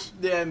mustache.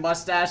 Dude. Yeah,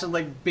 mustache and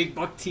like big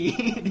buck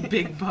teeth.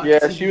 Big bucks.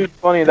 Yeah, she was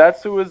funny.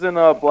 That's who was in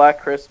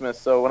Black Christmas.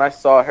 So when I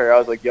saw her, I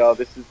was like, yo,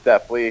 this is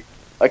definitely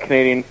a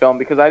Canadian film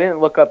because I didn't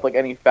look up like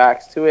any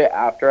facts to it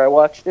after I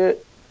watched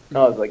it. And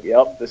I was like,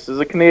 yep, this is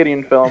a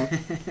Canadian film.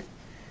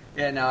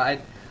 Yeah, no,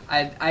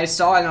 I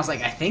saw it and I was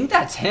like, I think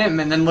that's him.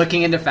 And then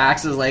looking into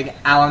facts, it was like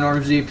Alan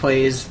Ormsby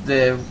plays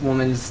the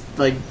woman's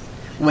like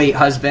late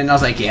husband. I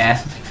was like,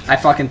 yeah, I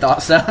fucking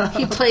thought so.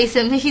 He plays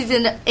him. He's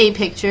in a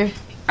picture.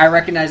 I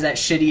recognize that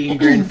shitty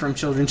Ingrid from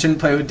Children Shouldn't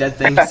Play with Dead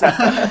Things.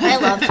 I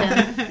loved him.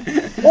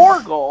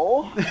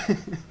 Orgel.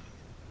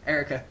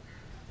 Erica.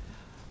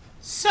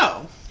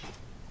 So,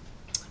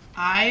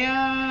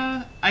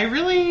 I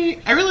really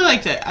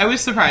liked it. I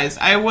was surprised.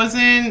 I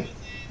wasn't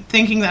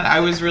thinking that I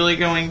was really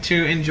going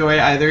to enjoy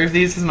either of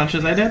these as much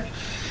as I did.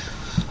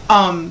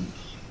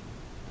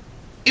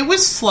 It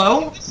was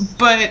slow,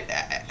 but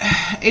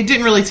it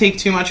didn't really take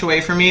too much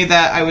away from me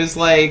that I was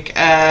like,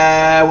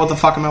 what the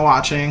fuck am I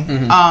watching?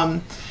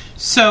 Mm-hmm.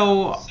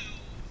 So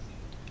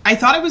I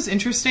thought it was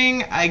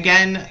interesting.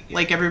 Again,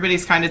 like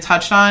everybody's kind of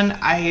touched on,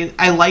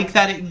 I like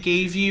that it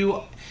gave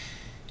you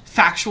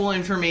factual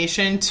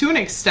information to an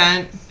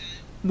extent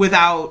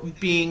without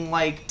being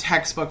like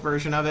textbook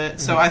version of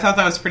it. So I thought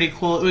that was pretty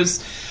cool. It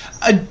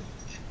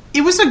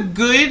was a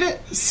good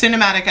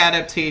cinematic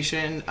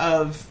adaptation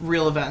of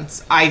real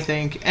events, I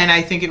think, and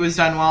I think it was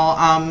done well.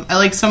 I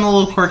like some of the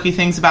little quirky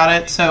things about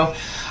it, so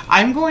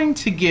I'm going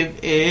to give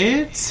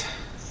it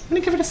a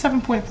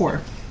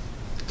 7.4.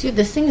 Dude,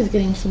 this thing is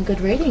getting some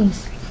good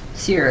ratings.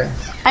 Sierra.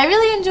 I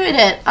really enjoyed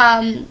it.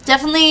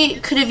 Definitely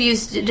could have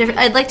used different.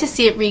 I'd like to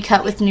see it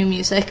recut with new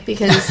music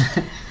because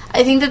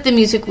I think that the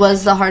music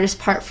was the hardest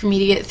part for me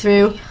to get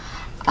through.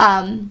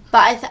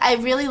 But I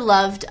really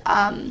loved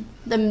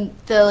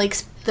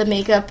the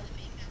makeup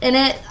in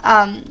it.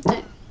 I'm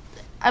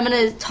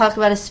gonna talk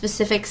about a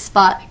specific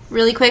spot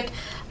really quick.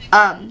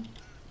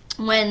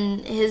 When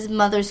his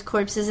mother's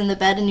corpse is in the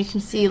bed, and you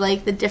can see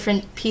like the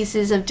different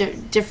pieces of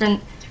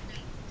different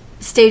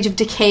stage of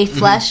decay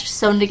flesh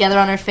sewn together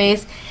on her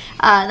face.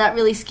 That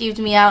really skeeved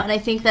me out, and I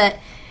think that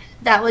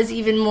was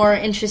even more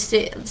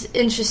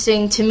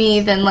interesting to me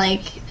than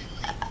like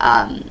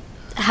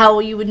how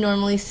you would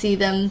normally see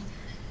them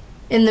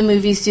in the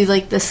movies do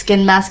like the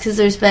skin mask, because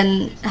there's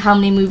been how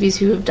many movies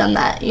who have done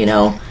that, you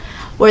know?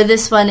 Where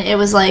this one, it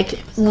was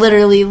like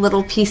literally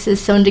little pieces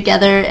sewn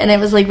together, and it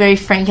was like very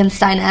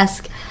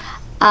Frankenstein-esque.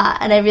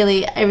 And I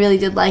really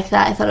did like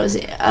that. I thought it was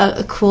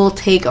a cool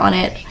take on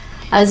it.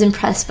 I was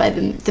impressed by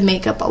the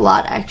makeup a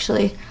lot,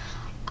 actually.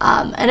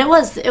 And it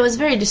was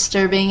very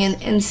disturbing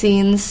in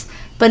scenes,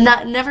 but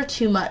never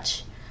too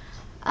much.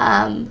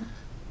 I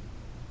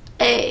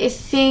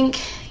think,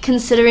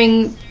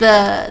 considering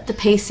the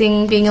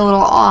pacing being a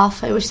little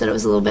off, I wish that it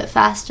was a little bit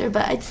faster,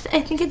 but I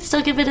think I'd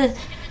still give it a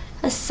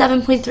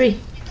 7.3. Erica. I really enjoyed it. Definitely could have used. I like to see it recut with new music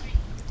because I think that the music was the hardest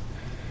part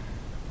for me to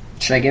get through.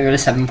 Should I give it a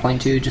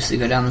 7.2 just to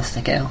go down the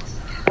scale?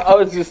 I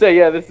was gonna say,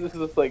 yeah, this is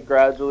just like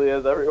gradually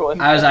as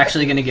everyone. I was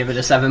actually gonna give it a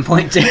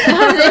 7.2.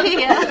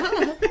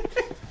 Yeah.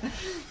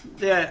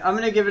 Yeah, I'm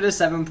gonna give it a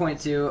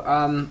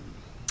 7.2.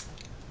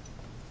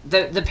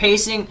 The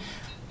pacing,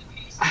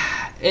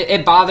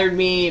 it bothered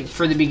me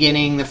for the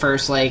beginning, the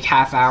first like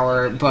half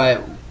hour,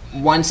 but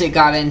once it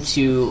got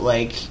into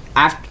like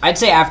I'd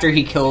say after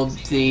he killed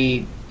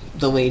the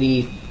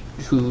lady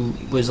who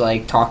was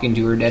like talking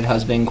to her dead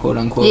husband, quote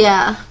unquote.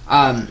 Yeah.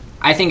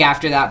 I think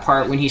after that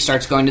part, when he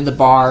starts going to the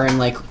bar and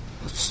like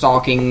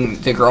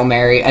stalking the girl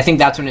Mary, I think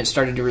that's when it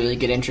started to really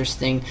get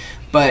interesting.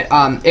 But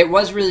it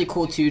was really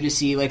cool too to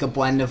see like a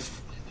blend of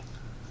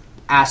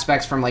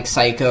aspects from like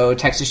Psycho,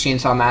 Texas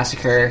Chainsaw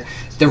Massacre,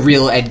 the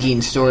real Ed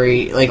Gein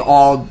story, like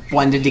all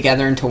blended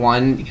together into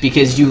one,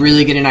 because you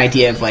really get an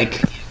idea of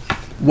like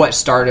what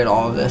started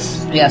all of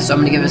this. Yeah, so I'm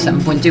gonna give it a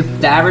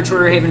 7.2. The average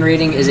Order Haven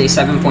rating is a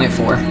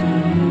 7.4.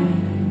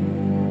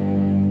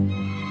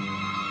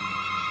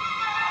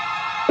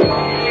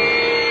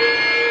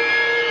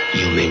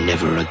 You may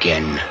never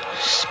again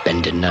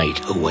spend a night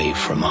away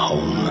from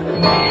home.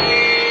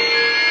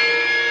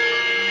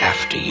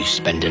 After you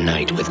spend a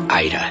night with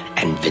Ida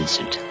and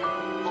Vincent.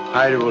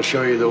 Ida will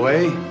show you the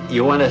way.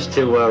 You want us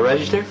to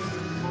register?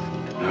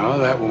 No,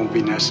 that won't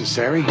be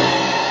necessary.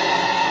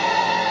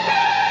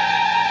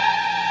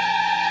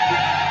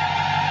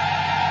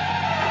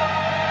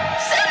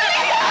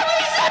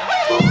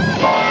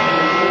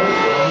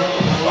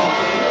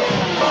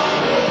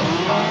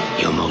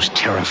 Your most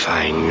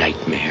terrifying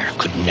nightmare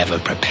could never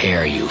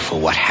prepare you for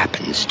what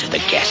happens to the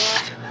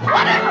guests.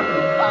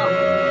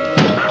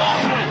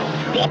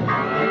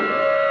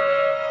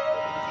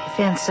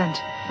 Vincent,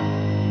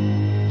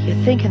 you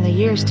think in the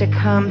years to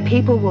come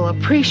people will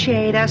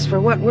appreciate us for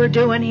what we're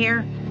doing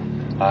here?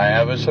 I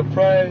have a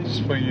surprise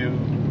for you.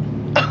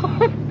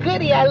 Oh,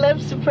 goody, I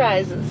love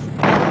surprises.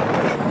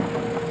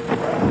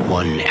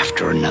 One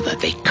after another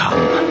they come.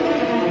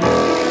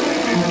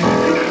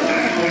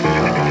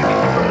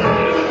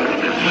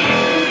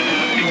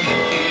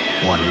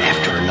 One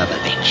after another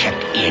they check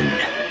in.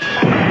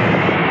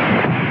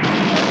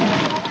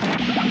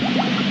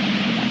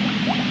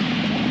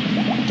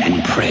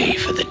 And pray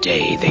for the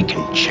day they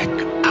can check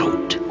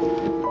out.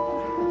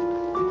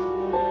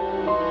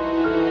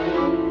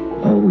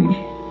 All we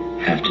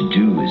have to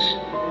do is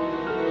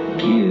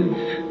give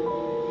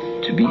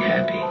to be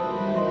happy.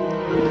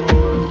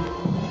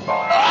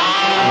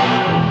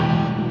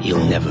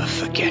 You'll never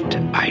forget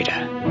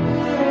Ida.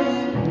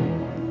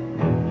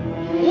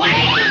 What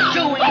are you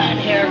doing in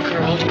here,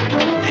 girl?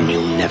 And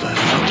you'll never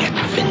forget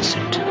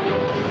Vincent.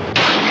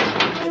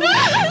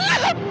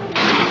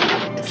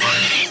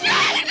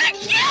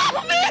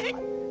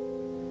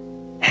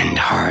 And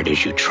hard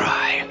as you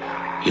try,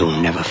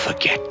 you'll never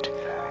forget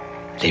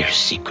their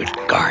secret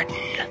garden.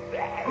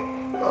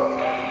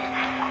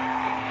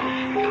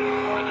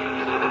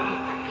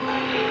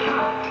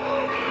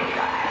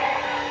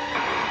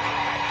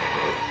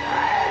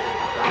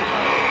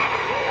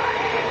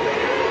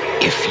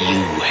 If you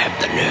have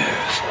the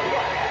nerve,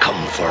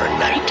 come for a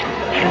night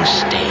and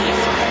stay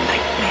for a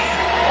nightmare.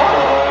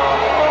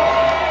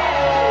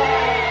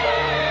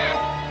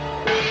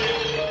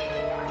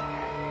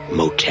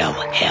 Motel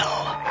Hell.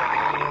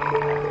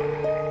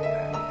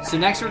 So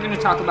next we're going to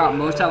talk about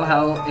Motel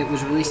Hell. It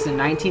was released in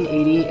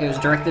 1980. It was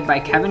directed by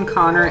Kevin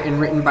Connor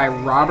and written by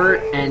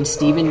Robert and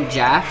Stephen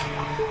Jaff.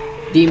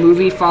 The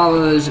movie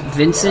follows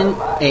Vincent,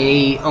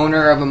 a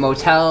owner of a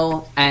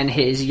motel, and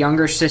his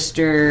younger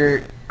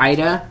sister,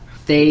 Ida.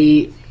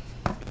 They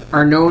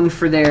are known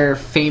for their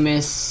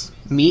famous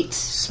meats.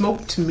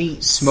 Smoked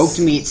meats,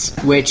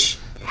 which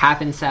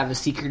happens to have a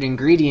secret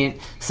ingredient.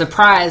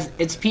 Surprise,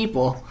 it's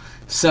people.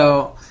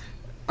 So,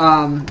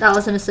 that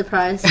wasn't a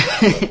surprise.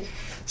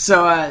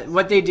 So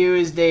what they do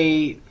is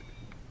they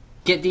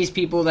get these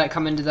people that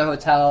come into the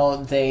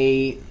hotel,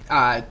 they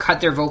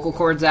cut their vocal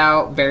cords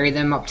out, bury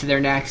them up to their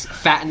necks,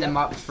 fatten them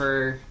up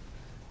for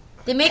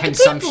They make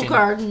consumption. a people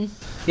garden.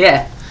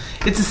 Yeah.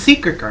 It's a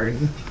secret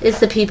garden.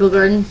 It's the people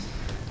garden.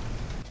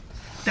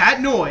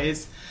 That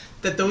noise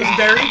that those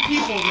buried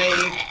people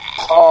made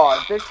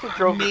this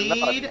drove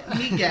made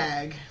me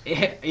gag.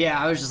 Yeah,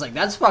 I was just like,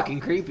 that's fucking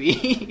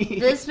creepy.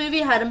 This movie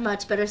had a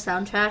much better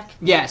soundtrack.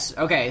 Yes,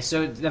 okay,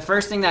 so the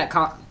first thing that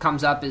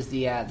comes up is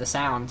the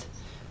sound.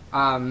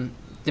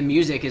 The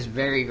music is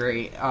very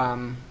great.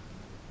 I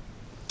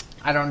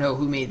don't know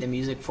who made the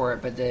music for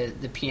it, but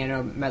the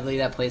piano medley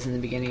that plays in the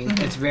beginning,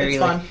 it's very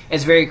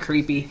it's very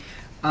creepy.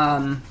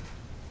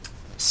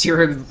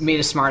 Sierra made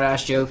a smart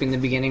ass joke in the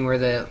beginning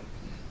where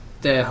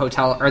the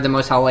hotel or the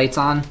motel lights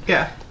on.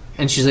 Yeah.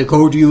 And she's like,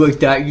 "Oh, do you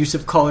like that use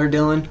of color,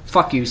 Dylan?"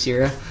 Fuck you,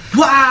 Sierra.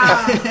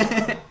 Wow.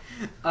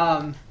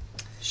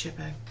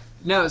 Shitbag.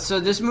 No, so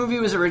this movie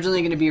was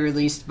originally going to be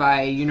released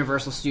by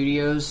Universal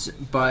Studios,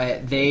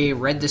 but they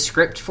read the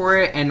script for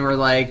it and were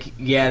like,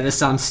 yeah, this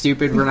sounds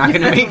stupid, we're not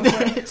going to make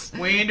this.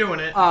 We ain't doing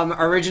it.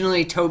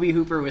 Originally, Tobe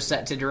Hooper was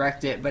set to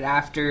direct it, but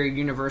after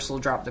Universal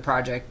dropped the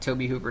project,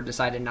 Tobe Hooper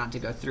decided not to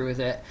go through with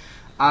it.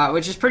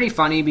 Which is pretty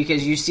funny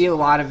because you see a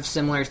lot of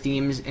similar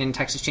themes in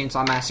Texas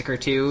Chainsaw Massacre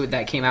 2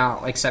 that came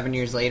out like 7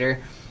 years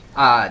later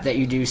that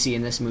you do see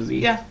in this movie.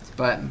 Yeah.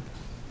 But,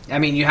 I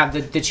mean, you have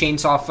the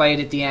chainsaw fight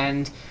at the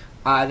end.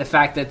 The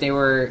fact that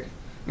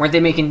weren't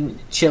they making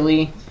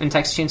chili in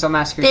Texas Chainsaw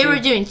Massacre 2? They were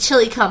doing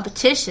chili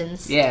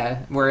competitions. Yeah,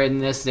 where in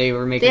this they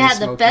were making They had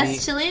the smoked best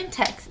meat. chili in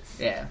Texas.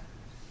 Yeah.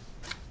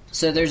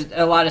 So there's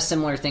a lot of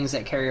similar things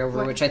that carry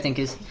over, which I think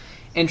is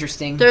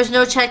interesting. There's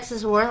no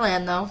Texas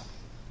Warland, though.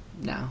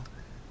 No.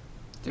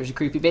 There's a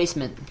creepy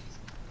basement.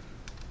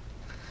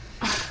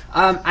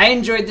 I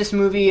enjoyed this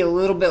movie a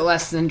little bit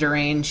less than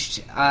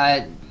Deranged.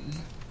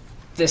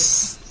 The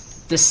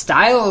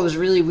style was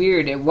really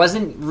weird. It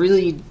wasn't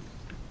really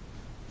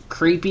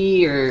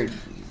creepy or...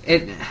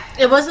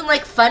 It wasn't,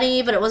 like,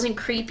 funny, but it wasn't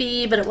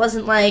creepy, but it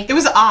wasn't, like... It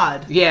was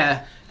odd.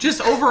 Yeah. Just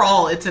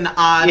overall, it's an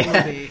odd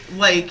movie.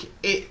 Like,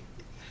 it...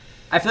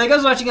 I feel like I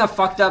was watching a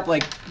fucked up,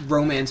 like,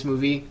 romance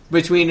movie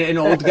between an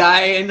old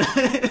guy and...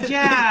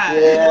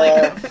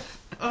 yeah. Like...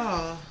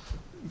 Oh.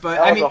 But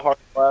that I was mean, a hard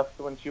left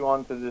when she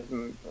wanted to just,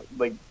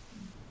 like,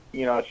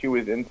 you know, she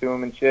was into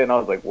him and shit, and I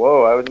was like,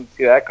 whoa, I didn't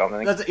see that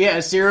coming.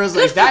 Sarah's Good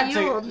like, for that you,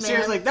 took, old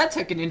Sarah's man. like, that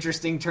took an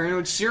interesting turn,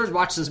 which Sarah's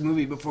watched this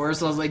movie before,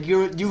 so I was like,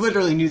 you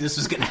literally knew this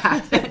was going to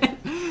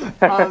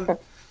happen.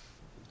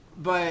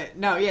 But,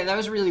 no, yeah, that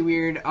was really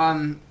weird.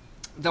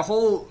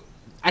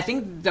 I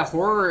think the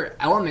horror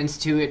elements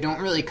to it don't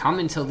really come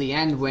until the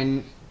end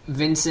when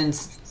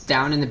Vincent's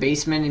down in the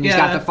basement and he's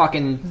got the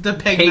fucking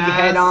pig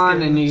head mask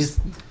on and he's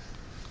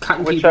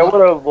cutting Which people I up.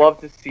 would have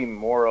loved to see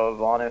more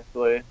of,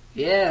 honestly.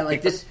 Yeah,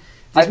 like this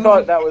I movie-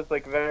 thought that was,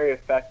 like, very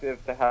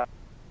effective to have.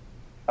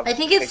 I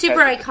think it's Big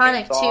super head with the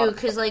iconic, chainsaw. too,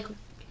 because, like,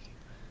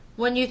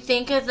 when you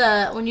think of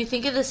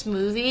this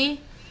movie,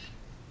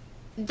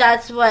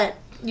 that's what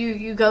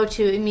you go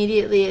to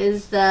immediately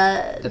is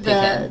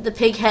the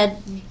pig head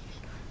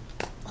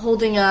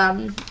holding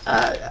a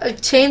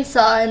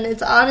chainsaw, and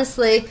it's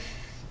honestly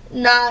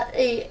not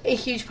a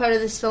huge part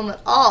of this film at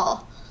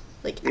all.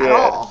 Like, at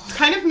all. It's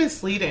kind of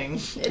misleading.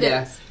 It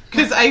is.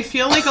 Because I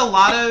feel like a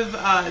lot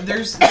of...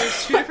 there's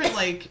two different,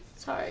 like...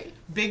 Sorry.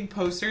 Big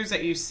posters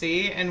that you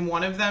see, and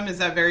one of them is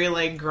that very,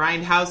 like,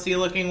 grindhousey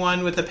looking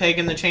one with the pig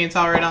and the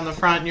chainsaw right on the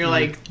front, and you're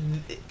like...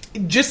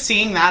 Just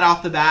seeing that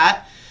off the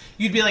bat...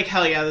 You'd be like,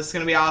 hell yeah, this is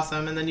gonna be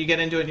awesome, and then you get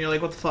into it and you're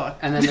like, what the fuck?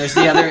 And then there's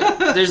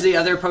the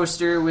other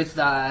poster with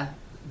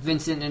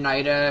Vincent and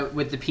Ida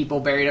with the people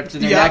buried up to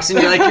their necks, and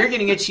you're like, you're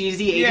getting a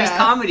cheesy 80s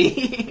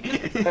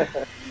comedy.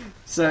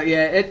 So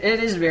yeah,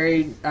 it is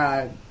very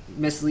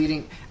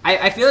misleading.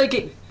 I feel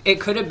like it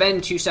could have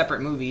been two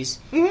separate movies.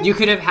 Mm-hmm. You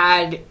could have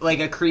had like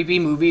a creepy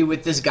movie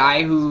with this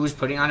guy who was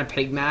putting on a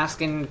pig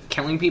mask and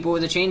killing people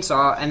with a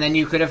chainsaw, and then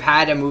you could have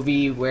had a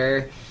movie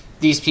where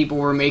these people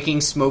were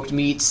making smoked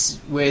meats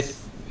with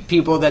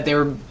people that they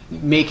were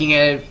making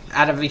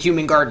out of a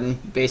human garden,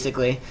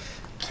 basically.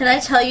 Can I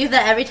tell you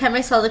that every time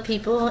I saw the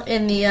people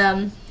in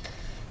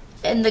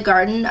the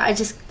garden, I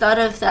just thought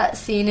of that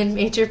scene in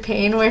Major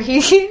Payne where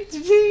he's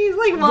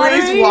like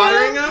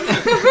watering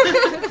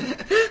them.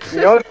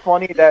 You know what's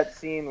funny? That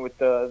scene with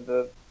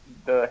the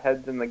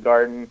heads in the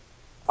garden.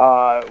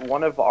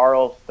 One of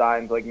R.L.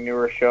 Stein's like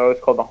newer shows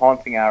called The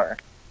Haunting Hour.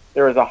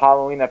 There was a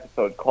Halloween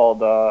episode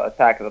called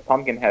Attack of the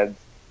Pumpkinheads.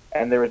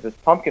 And there was this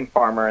pumpkin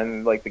farmer,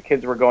 and like the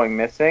kids were going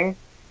missing,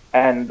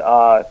 and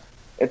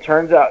it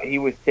turns out he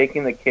was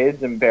taking the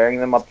kids and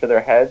burying them up to their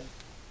heads,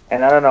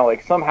 and I don't know,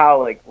 like somehow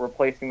like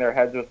replacing their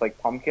heads with like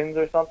pumpkins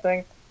or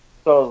something.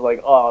 So I was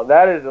like, oh,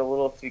 that is a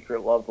little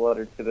secret love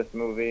letter to this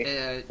movie.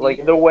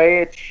 Like the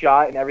way it's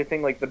shot and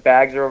everything, like the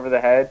bags are over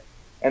the head,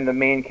 and the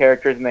main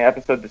characters in the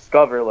episode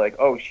discover like,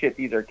 oh shit,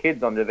 these are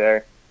kids under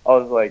there. I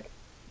was like,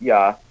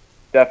 yeah,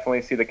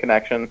 definitely see the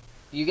connection.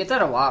 You get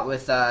that a lot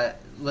with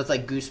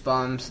like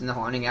Goosebumps and The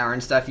Haunting Hour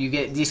and stuff. You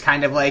get these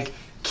kind of like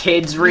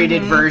kids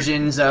rated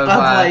versions of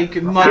like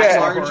much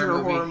larger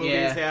horror movies.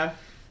 Yeah.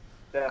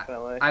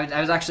 Definitely. I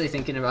was actually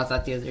thinking about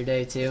that the other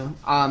day too.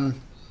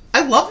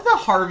 I love the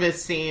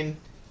harvest scene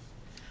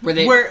where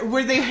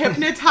they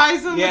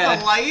hypnotize them with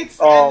the lights.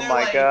 Oh and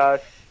my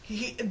gosh.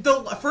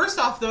 First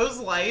off, those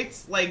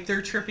lights, like,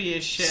 they're trippy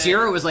as shit.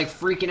 Sarah was, like,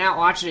 freaking out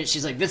watching it.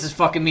 She's like, this is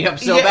fucking me up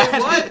so bad.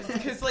 It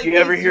was. 'Cause, like, you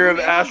ever hear of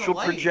astral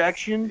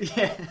projection?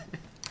 Yeah.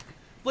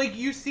 Like,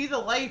 you see the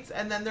lights,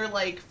 and then they're,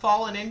 like,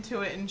 falling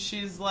into it, and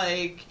she's,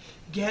 like,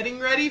 getting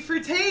ready for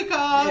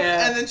takeoff.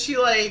 Yeah. And then she,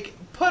 like,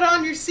 put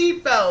on your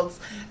seatbelts.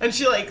 And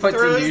she, like,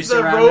 throws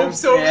the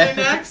ropes over their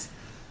necks.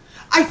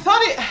 I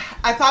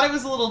thought it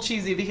was a little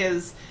cheesy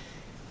because...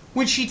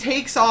 when she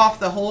takes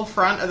off, the whole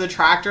front of the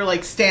tractor,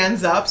 like,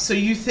 stands up, so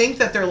you think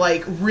that they're,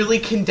 like, really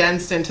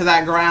condensed into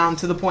that ground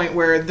to the point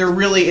where there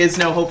really is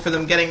no hope for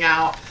them getting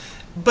out.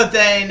 But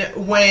then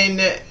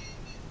when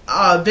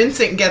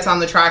Vincent gets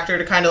on the tractor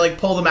to kind of, like,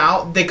 pull them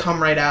out, they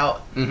come right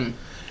out. Mm-hmm.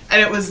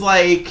 And it was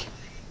like,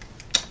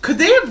 could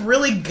they have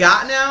really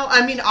gotten out?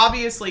 I mean,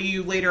 obviously,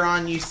 later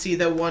on you see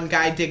the one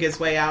guy dig his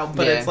way out,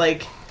 but it's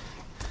like,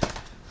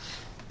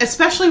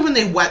 especially when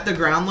they wet the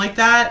ground like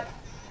that,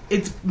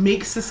 it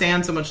makes the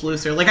sand so much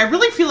looser. Like, I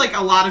really feel like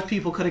a lot of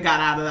people could have got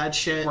out of that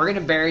shit. We're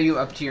gonna bury you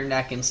up to your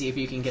neck and see if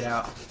you can get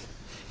out.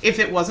 If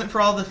it wasn't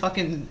for all the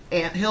fucking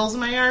anthills in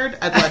my yard,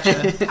 I'd let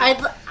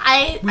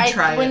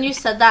you. When you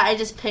said that, I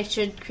just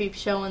pictured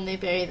Creepshow when they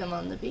bury them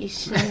on the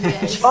beach.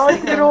 I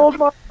can hold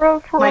my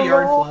breath for my a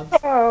yard long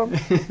time.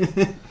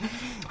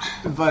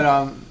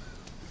 But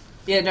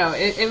yeah, no,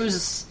 it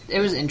was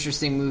an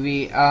interesting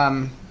movie.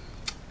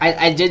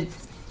 I did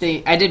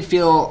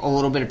feel a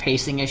little bit of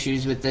pacing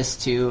issues with this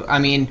too. I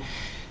mean,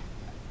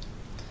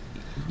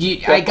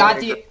 I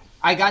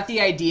got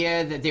the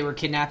idea that they were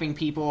kidnapping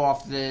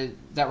people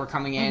that were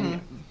coming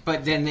in,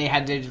 but then they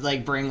had to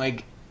like bring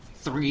like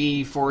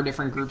 3-4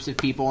 different groups of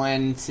people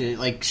in to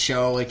like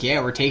show like,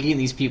 yeah, we're taking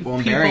these people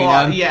and burying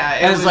them.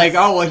 Yeah, it was like,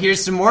 oh well,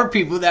 here's some more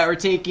people that we're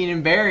taking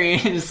and burying.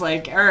 And it's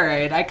like, all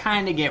right, I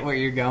kind of get where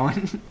you're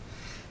going.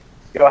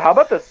 Yo, how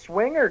about the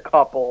swinger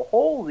couple?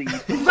 Holy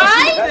right?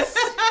 That's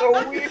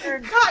so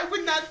weird. God,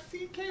 when that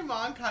scene came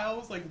on, Kyle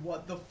was like,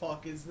 what the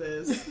fuck is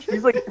this?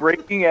 She's like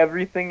breaking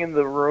everything in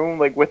the room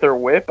like with her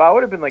whip. I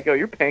would have been like, yo,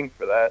 you're paying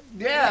for that.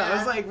 Yeah, I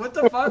was like, what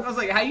the fuck? I was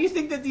like, how do you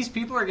think that these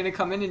people are gonna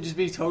come in and just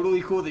be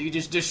totally cool that you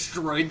just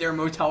destroyed their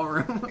motel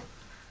room?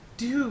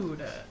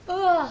 Dude.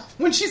 Ugh.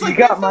 When she's like, you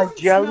got this my doesn't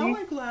jelly? smell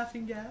like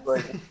laughing gas.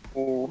 Like,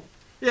 ooh.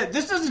 Yeah,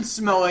 this doesn't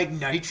smell like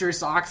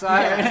nitrous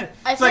oxide. Yeah.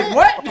 It's like,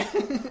 what?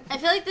 I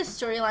feel like this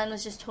storyline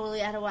was just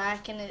totally out of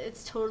whack, and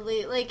it's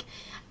totally, like,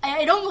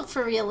 I don't look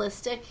for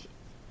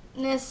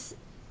realisticness.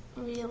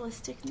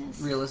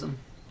 Realism.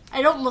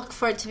 I don't look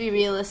for it to be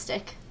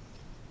realistic.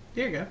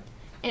 There you go.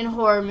 In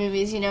horror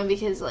movies,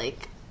 because,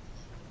 like,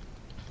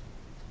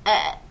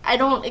 I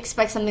don't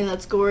expect something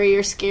that's gory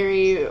or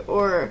scary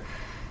or,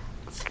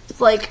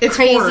 like, it's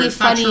crazy, horror, it's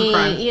funny,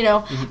 not true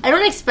crime. I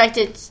don't expect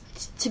it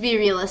to be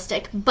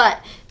realistic,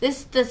 but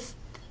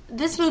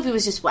this movie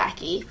was just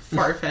wacky,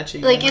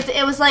 far-fetching. Like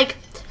it was like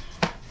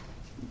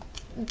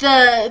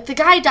the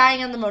guy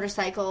dying on the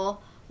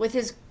motorcycle with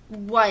his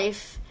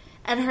wife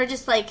and her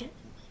just like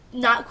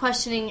not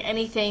questioning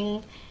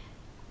anything.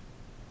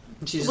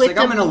 She's just like,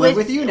 I'm gonna live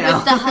with you now.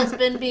 With the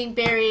husband being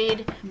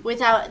buried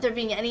without there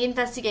being any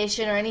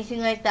investigation or anything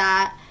like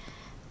that,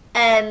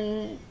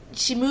 and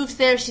she moves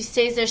there, she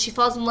stays there, she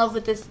falls in love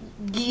with this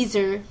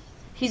geezer.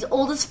 He's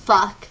old as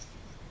fuck.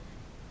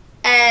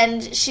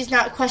 And she's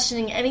not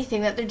questioning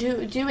anything that they're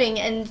doing,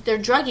 and they're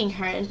drugging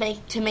her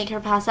to make her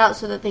pass out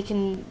so that they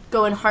can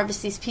go and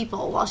harvest these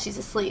people while she's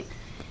asleep.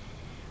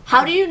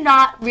 How do you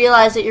not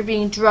realize that you're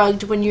being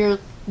drugged when you're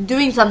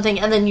doing something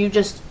and then you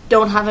just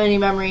don't have any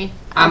memory?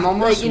 I'm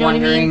almost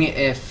wondering what I mean?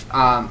 if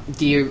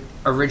the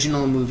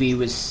original movie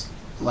was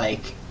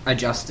like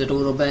adjusted a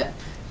little bit,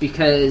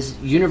 because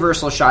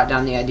Universal shot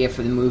down the idea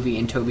for the movie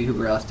and Tobe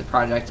Hooper left the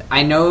project.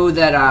 I know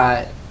that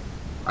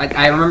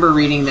I remember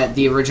reading that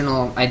the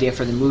original idea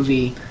for the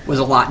movie was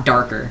a lot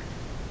darker,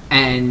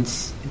 and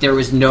there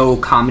was no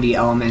comedy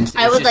elements.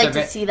 I would like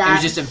to see that. It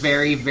was just a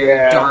very,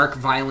 very dark,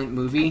 violent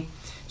movie.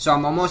 So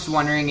I'm almost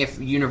wondering if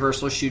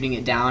Universal shooting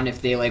it down,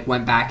 if they like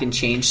went back and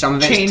changed some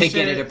of it to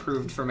get it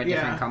approved from a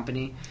different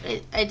company.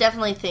 I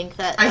definitely think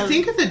that. I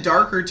think if the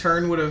darker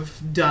turn would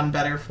have done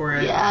better for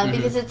it. Yeah,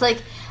 because it's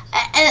like,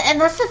 and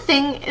that's the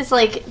thing is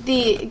like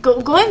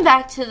going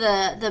back to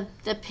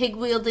the pig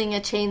wielding a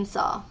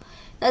chainsaw.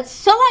 That's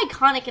so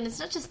iconic, and it's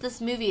not just this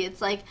movie.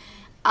 It's like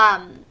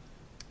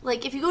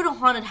if you go to a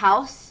haunted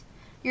house,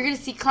 you're gonna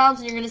see clowns,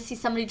 and you're gonna see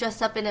somebody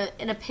dressed up in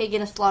a pig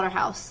in a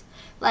slaughterhouse.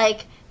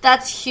 Like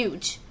that's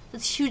huge.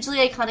 That's hugely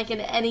iconic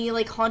in any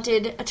like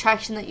haunted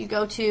attraction that you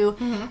go to.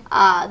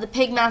 Mm-hmm. The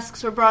pig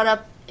masks were brought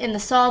up in the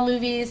Saw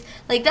movies.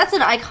 Like that's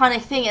an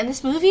iconic thing, and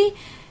this movie,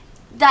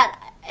 that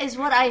is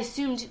what I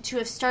assumed to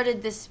have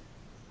started this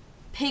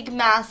pig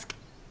mask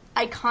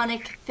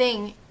iconic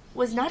thing,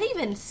 was not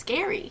even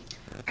scary.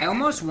 I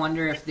almost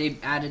wonder if they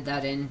added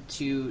that in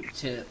to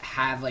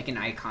have like an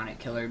iconic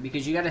killer,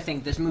 because you got to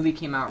think this movie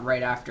came out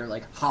right after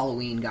like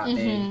Halloween got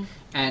big,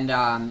 and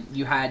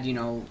you had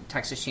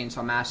Texas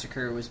Chainsaw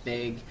Massacre was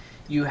big.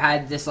 You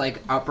had this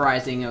like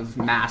uprising of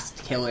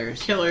masked killers,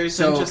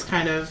 so and just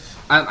kind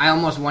of. I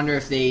almost wonder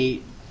if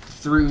they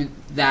threw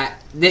that.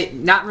 They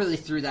not really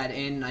threw that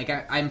in. Like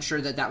I'm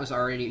sure that was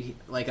already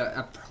like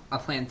a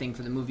planned thing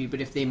for the movie,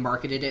 but if they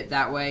marketed it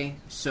that way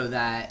so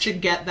that to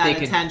get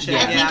that attention,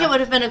 I think it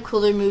would have been a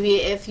cooler movie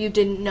if you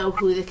didn't know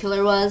who the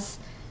killer was,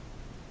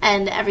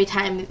 and every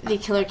time the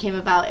killer came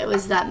about, it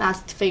was that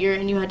masked figure,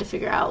 and you had to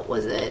figure out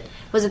was it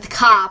the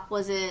cop,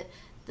 was it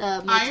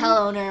the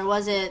motel owner,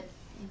 was it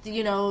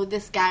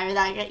this guy or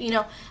that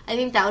guy? I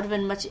think that would have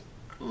been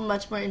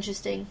much more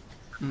interesting.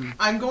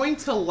 I'm going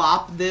to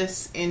lop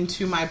this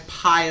into my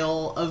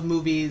pile of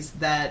movies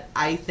that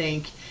I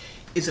think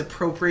is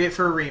appropriate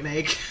for a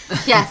remake.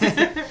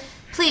 Yes.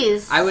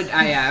 Please. I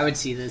would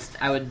see this.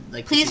 I would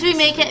like please to see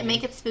remake it and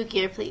make it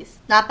spookier, please.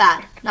 Not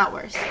bad, not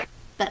worse.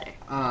 better.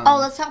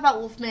 Let's talk about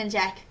Wolfman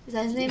Jack. Is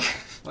that his name?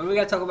 What do we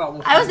got to talk about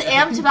Wolfman I was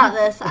Jack? amped about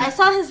this. I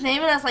saw his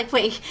name and I was like,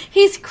 wait,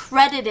 he's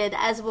credited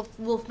as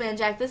Wolfman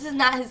Jack. This is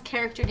not his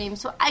character name.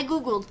 So I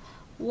Googled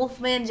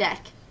Wolfman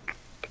Jack.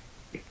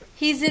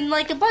 He's in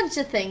like a bunch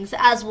of things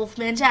as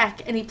Wolfman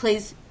Jack, and he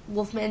plays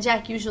Wolfman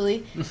Jack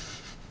usually.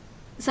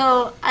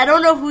 So I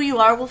don't know who you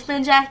are,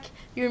 Wolfman Jack.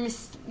 You're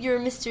a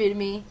mystery to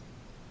me,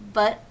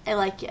 but I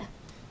like you.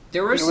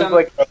 There were some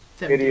like a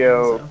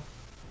video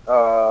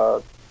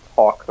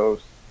talk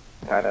host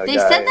kind of. They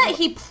guy. said that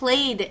he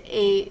played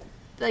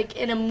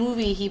in a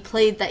movie. He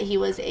played that he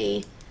was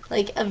a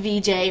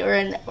VJ or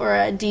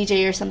a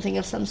DJ or something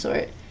of some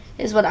sort.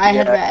 Is what I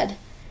had read.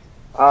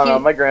 I don't know.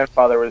 My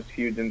grandfather was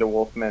huge into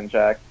Wolfman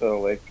Jack,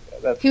 so like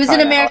that's. He was in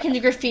American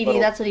Graffiti.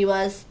 That's what he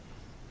was.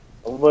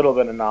 A little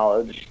bit of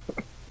knowledge.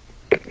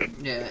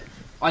 Yeah.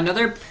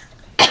 Another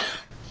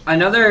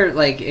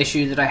like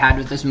issue that I had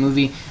with this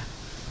movie,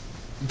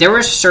 there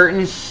were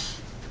certain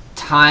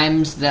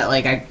times that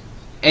like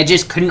it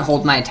just couldn't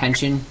hold my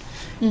attention.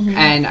 Mm-hmm.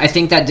 And I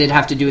think that did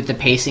have to do with the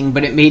pacing,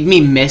 but it made me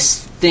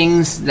miss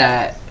things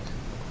that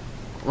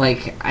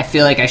like I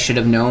feel like I should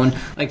have known.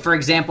 Like for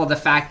example, the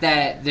fact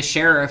that the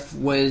sheriff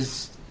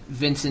was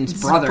Vincent's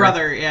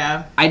brother.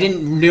 Yeah. I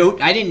didn't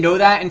know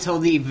that until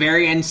the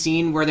very end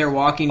scene where they're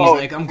walking. He's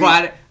like, I'm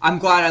glad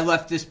I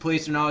left this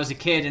place when I was a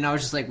kid, and I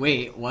was just like,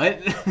 wait,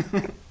 what?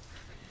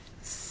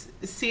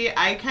 See,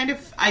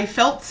 I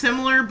felt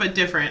similar but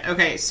different.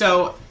 Okay,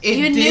 so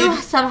you knew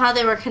somehow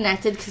they were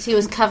connected because he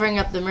was covering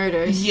up the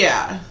murders.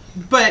 Yeah,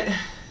 but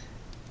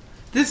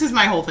this is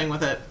my whole thing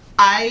with it.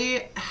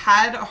 I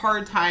had a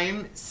hard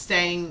time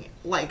staying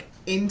like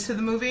into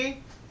the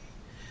movie.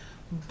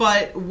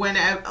 But when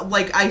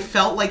I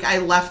felt like I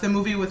left the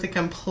movie with a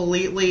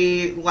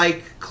completely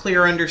like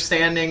clear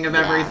understanding of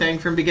everything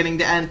from beginning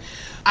to end.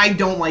 I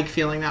don't like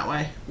feeling that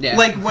way. Yeah.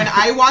 Like when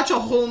I watch a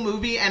whole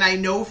movie and I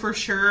know for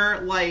sure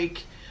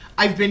like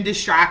I've been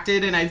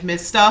distracted and I've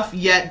missed stuff,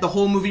 yet the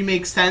whole movie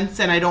makes sense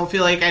and I don't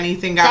feel like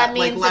anything got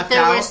like left out. That means that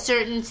there were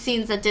certain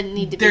scenes that didn't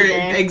need to be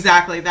there.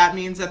 Exactly. That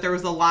means that there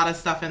was a lot of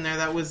stuff in there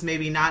that was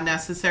maybe not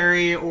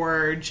necessary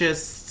or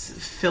just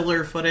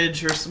filler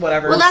footage or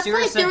whatever. Well, that's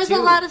like there was a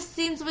lot of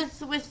scenes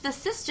with the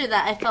sister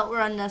that I felt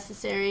were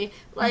unnecessary.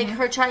 Like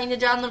her trying to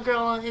drown the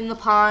girl in the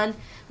pond.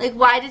 Like,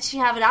 why did she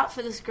have it out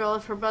for this girl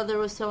if her brother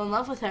was so in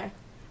love with her?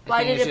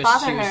 Why did it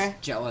bother her? She was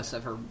jealous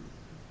of her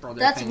brother.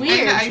 That's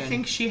weird. I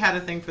think she had a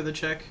thing for the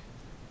chick.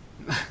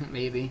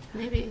 Maybe.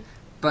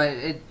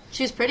 But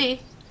she was pretty.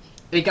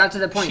 It got to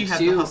the point she had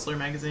the Hustler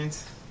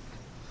magazines.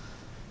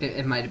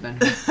 It might have been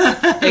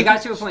her. It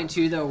got to a point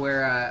too, though,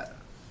 where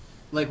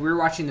like we were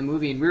watching the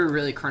movie and we were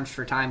really crunched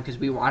for time because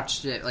we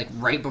watched it like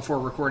right before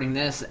recording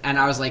this, and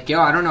I was like, yo,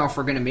 I don't know if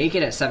we're gonna make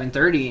it at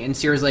 7:30, and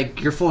Sierra's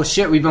like, you're full of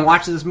shit, we've been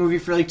watching this movie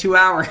for like 2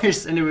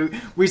 hours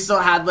and we still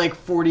had like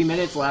 40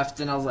 minutes left,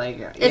 and I was like,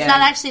 it's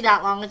not actually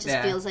that long, it just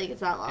feels like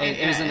it's that long.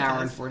 It was an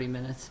hour and 40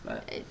 minutes,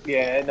 but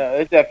no,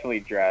 it definitely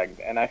dragged,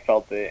 and I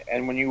felt it.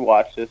 And when you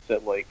watch this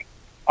at like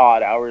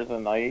odd hours of the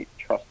night,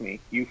 trust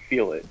me, you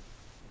feel it.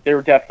 There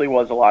definitely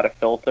was a lot of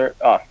filler,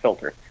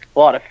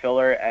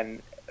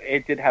 and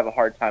it did have a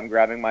hard time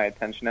grabbing my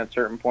attention at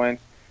certain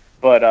points.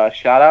 But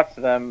shout out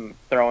to them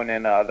throwing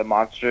in the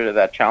monster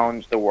that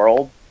challenged the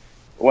world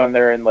when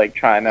they're in like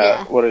trying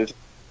to when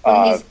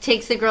he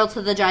takes the girl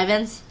to the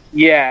drive-ins.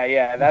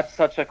 Yeah, that's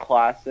such a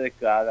classic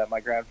that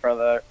my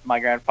grandfather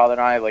and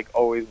I like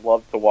always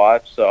loved to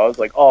watch. So I was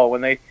like, oh,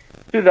 when they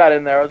threw that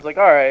in there, I was like,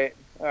 all right,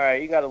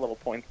 you got a little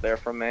points there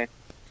from me.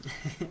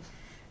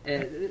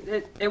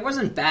 It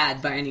wasn't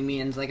bad by any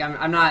means. Like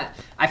I'm not.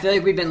 I feel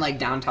like we've been like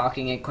down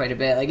talking it quite a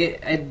bit. Like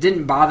it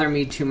didn't bother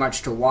me too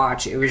much to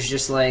watch. It was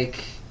just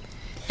like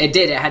it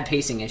had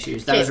pacing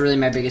issues. That was really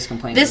my biggest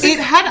complaint. It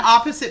had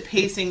opposite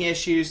pacing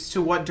issues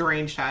to what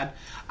Deranged had.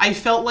 I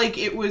felt like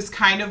it was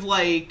kind of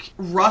like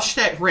rushed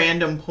at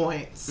random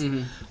points.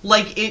 Mm-hmm.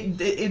 Like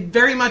it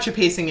very much a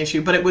pacing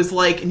issue, but it was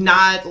like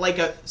not like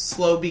a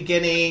slow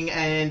beginning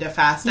and a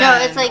fast end.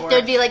 No, it's like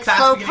there'd be like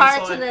slow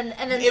parts and then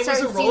it was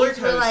a roller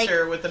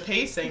coaster with the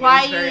pacing. It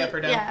was very up or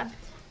down.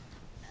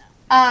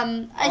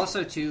 Yeah.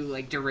 Also, too,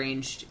 like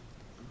Deranged,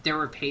 there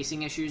were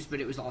pacing issues, but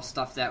it was all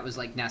stuff that was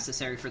like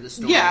necessary for the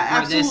story. Yeah,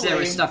 absolutely. There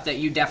was stuff that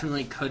you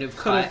definitely could have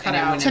cut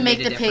out to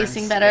make the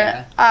pacing better.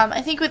 Yeah.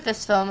 I think with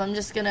this film, I'm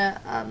just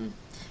gonna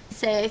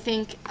say I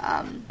think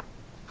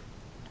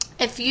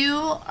if you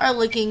are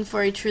looking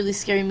for a truly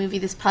scary movie,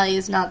 this probably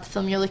is not the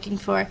film you're looking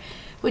for,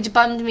 which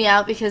bummed me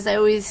out because I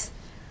always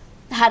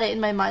had it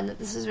in my mind that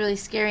this was really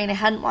scary, and I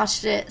hadn't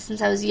watched it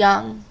since I was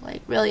young,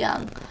 like real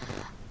young,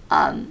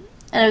 and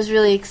I was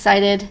really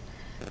excited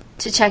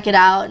to check it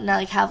out and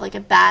like have like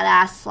a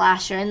badass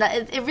slasher, and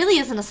that it really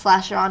isn't a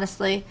slasher,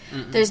 honestly.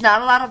 Mm-mm. There's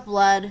not a lot of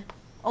blood,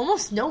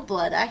 almost no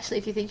blood actually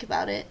if you think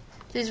about it.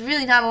 There's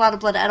really not a lot of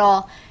blood at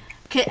all,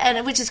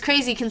 and which is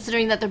crazy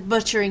considering that they're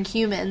butchering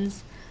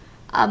humans.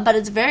 But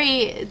it's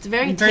very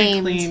tamed.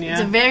 Clean, yeah.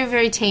 It's very,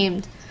 very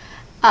tamed.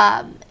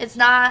 It's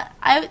not.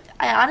 I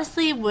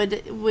honestly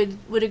would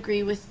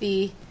agree with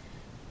the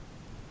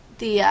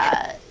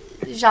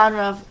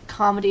genre of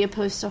comedy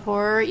opposed to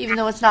horror. Even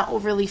though it's not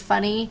overly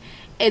funny,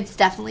 it's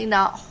definitely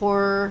not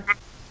horror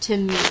to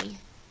me.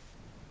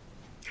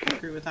 I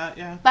agree with that,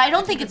 yeah. But I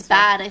don't think it's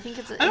bad. I think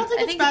it's. I don't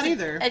think it's bad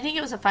either. I think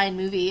it was a fine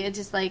movie. It's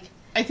just like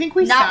I think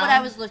we not what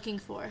I was looking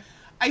for.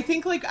 I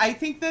think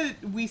that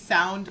we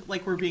sound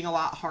like we're being a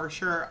lot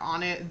harsher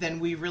on it than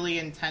we really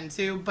intend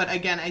to. But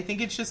again, I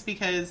think it's just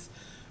because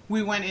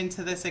we went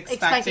into this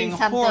expecting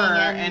horror,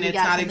 and it's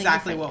not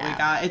exactly what we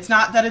got. It's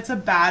not that it's a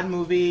bad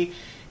movie.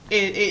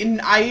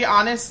 I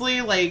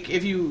honestly, like,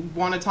 if you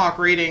want to talk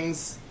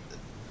ratings...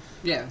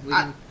 Yeah, we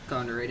can go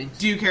into ratings.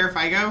 Do you care if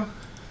I go?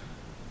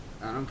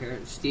 I don't care.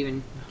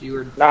 Steven, you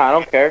were... Nah, I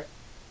don't care.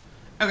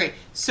 Okay,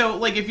 so,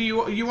 like, if you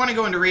want to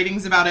go into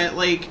ratings about it,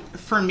 like,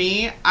 for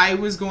me, I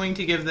was going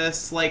to give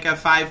this, like, a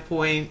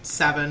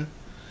 5.7.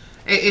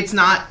 It's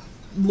not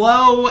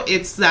low,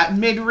 it's that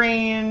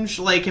mid-range.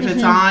 Like, if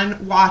it's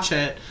on, watch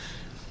it.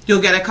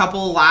 You'll get a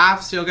couple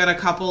laughs, you'll get a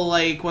couple,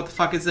 like, what the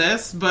fuck is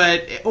this?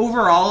 But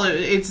overall,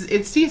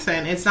 it's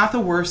decent. It's not the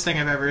worst thing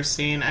I've ever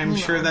seen. I'm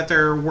sure that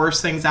there are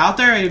worse things out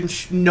there. I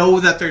know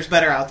that there's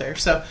better out there.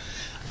 So,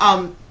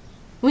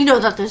 we know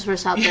that there's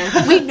worse out there.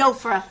 We know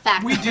for a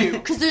fact. We do.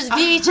 Because there's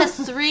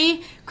VHS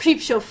 3,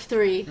 Creepshow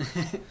 3.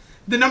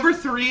 The number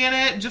 3 in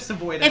it, just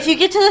avoid it. If you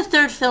get to the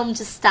third film,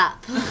 just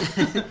stop.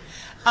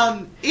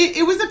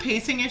 It was a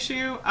pacing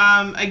issue.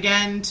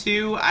 Again,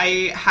 too,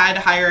 I had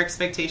higher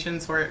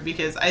expectations for it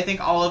because I think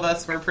all of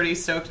us were pretty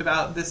stoked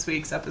about this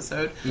week's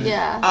episode.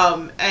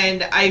 Yeah.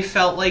 And I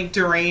felt like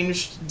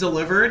Deranged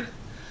delivered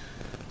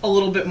a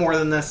little bit more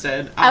than this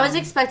did. I was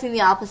expecting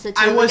the opposite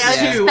too. I was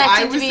too.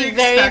 I was expecting to be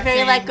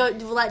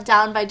very let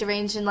down by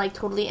Deranged and like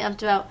totally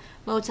amped about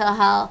Motel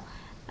Hell,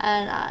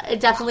 and it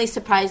definitely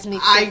surprised me.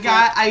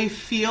 I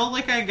feel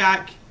like I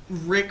got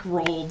Rick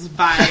rolled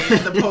by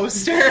the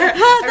poster.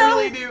 I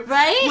really do.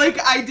 Right? Like,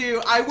 I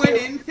do. I went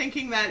in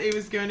thinking that it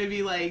was going to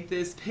be like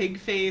this pig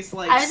face,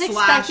 like, I was slasher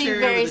expecting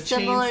very with a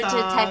similar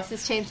chainsaw. to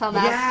Texas Chainsaw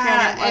Massacre.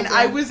 Yeah, and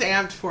I was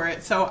amped for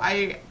it. So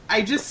I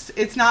just,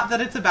 it's not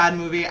that it's a bad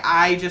movie.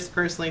 I just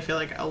personally feel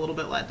like a little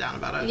bit let down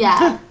about it.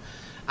 Yeah.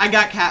 I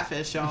got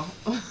catfish, y'all.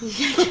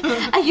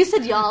 You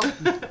said y'all.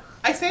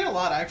 I say it a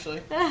lot,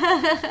 actually.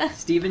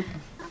 Steven?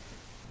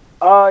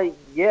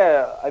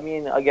 Yeah, I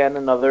mean, again,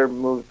 another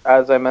movie,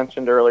 as I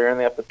mentioned earlier in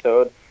the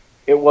episode,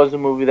 it was a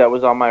movie that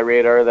was on my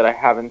radar that I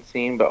haven't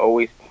seen but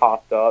always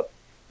popped up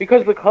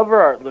because the cover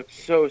art looks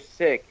so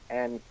sick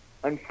and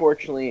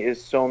unfortunately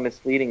is so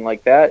misleading.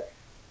 Like, that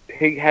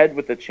pig head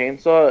with the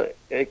chainsaw,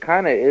 it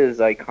kind of is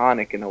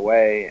iconic in a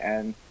way,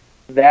 and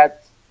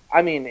that's,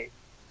 I mean,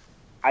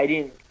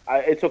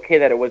 it's okay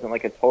that it wasn't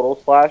like a total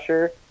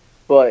slasher,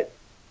 but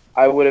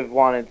I would have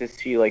wanted to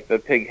see, like, the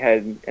pig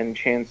head and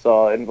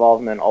chainsaw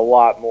involvement a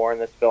lot more in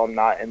this film,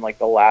 not in, like,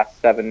 the last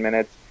 7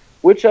 minutes.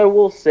 Which I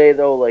will say,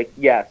 though, like,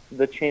 yes,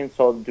 the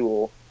chainsaw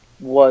duel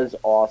was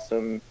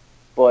awesome.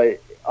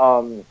 But,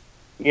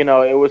 you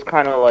know, it was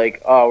kind of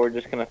like, oh, we're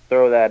just going to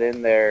throw that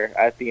in there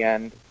at the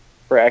end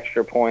for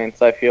extra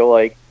points, I feel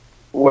like.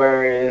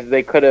 Whereas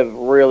they could have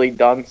really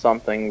done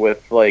something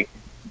with, like,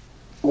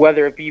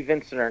 whether it be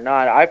Vincent or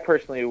not, I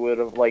personally would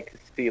have liked to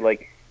see,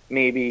 like,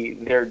 maybe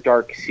their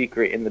dark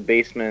secret in the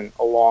basement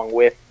along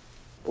with,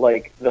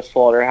 like, the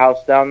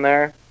slaughterhouse down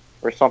there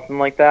or something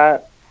like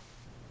that.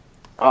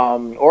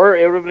 Or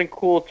it would have been a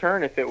cool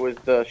turn if it was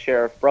the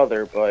sheriff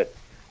brother, but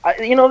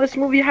you know, this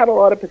movie had a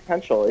lot of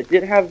potential. It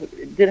did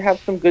have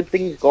some good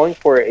things going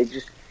for it.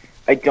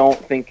 I don't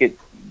think it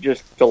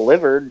just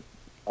delivered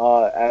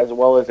as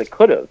well as it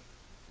could have.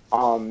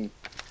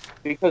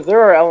 Because there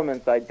are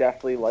elements I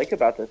definitely like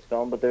about this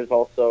film, but there's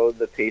also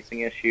the pacing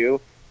issue,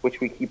 which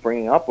we keep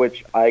bringing up,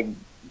 which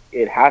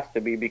it has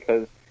to be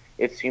because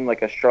it seemed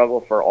like a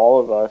struggle for all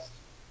of us.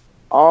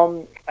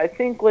 I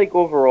think, like,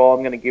 overall,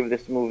 I'm going to give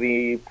this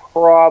movie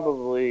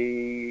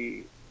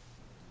probably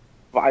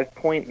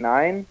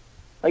 5.9.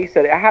 Like you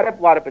said, it had a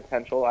lot of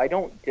potential. I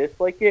don't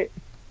dislike it,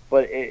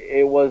 but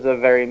it was a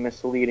very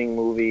misleading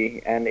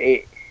movie, and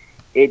it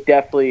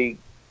definitely,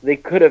 they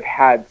could have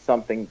had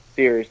something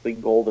seriously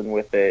golden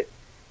with it.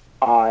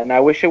 And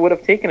I wish it would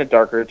have taken a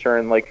darker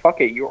turn. Like, fuck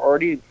it,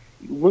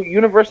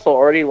 Universal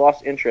already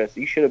lost interest.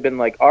 You should have been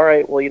like, all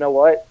right, well, you know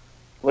what?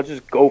 Let's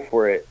just go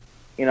for it.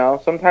 You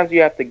know, sometimes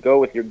you have to go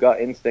with your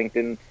gut instinct,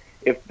 and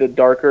if the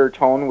darker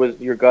tone was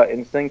your gut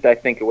instinct, I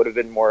think it would have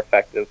been more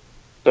effective.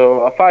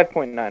 So a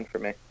 5.9 for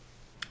me.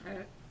 All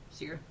right,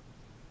 Sierra.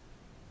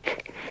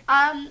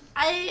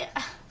 I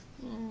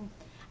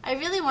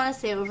really want to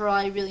say overall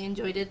I really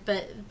enjoyed it,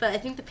 but I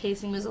think the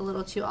pacing was a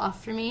little too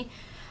off for me.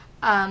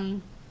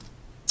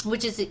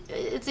 Which is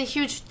it's a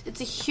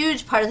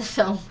huge part of the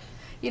film.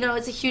 You know,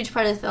 it's a huge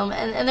part of the film,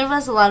 and there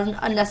was a lot of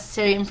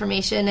unnecessary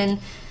information and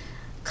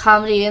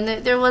comedy, and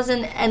there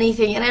wasn't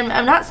anything. And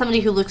I'm not somebody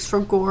who looks for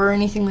gore or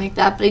anything like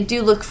that, but I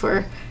do look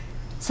for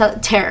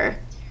terror,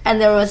 and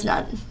there was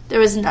none. There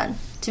was none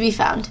to be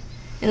found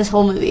in this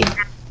whole movie.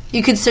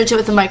 You could search it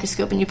with a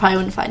microscope, and you probably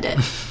wouldn't find it.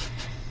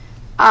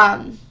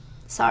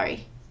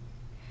 Sorry,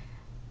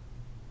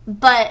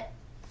 but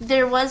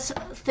there was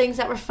things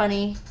that were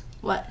funny.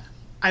 What?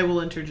 I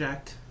will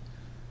interject.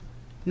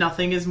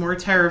 Nothing is more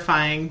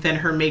terrifying than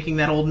her making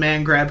that old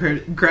man grab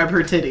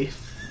her titty.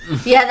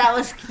 Yeah, that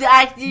was.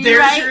 There's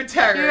right. your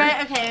terror. You're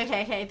right.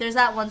 Okay. There's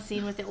that one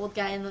scene with the old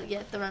guy and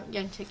the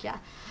young chick. Yeah,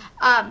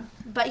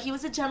 but he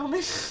was a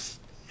gentleman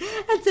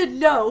and said,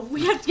 "No,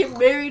 we have to get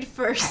married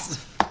first."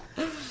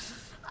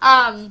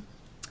 I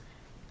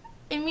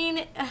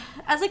mean,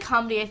 as a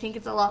comedy, I think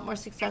it's a lot more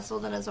successful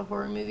than as a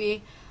horror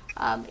movie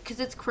because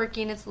it's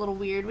quirky and it's a little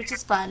weird, which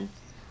is fun.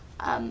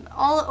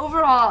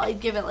 Overall, I'd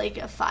give it like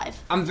a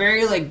 5. I'm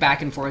very like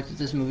back and forth with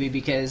this movie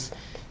because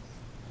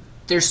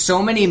there's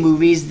so many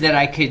movies that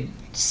I could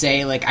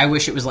say like I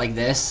wish it was like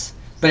this,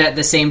 but at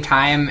the same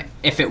time,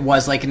 if it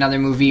was like another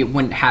movie, it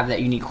wouldn't have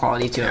that unique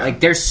quality to it. Like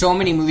there's so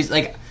many movies,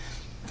 like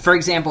for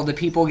example, the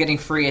people getting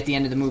free at the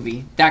end of the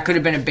movie. That could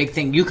have been a big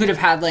thing. You could have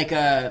had like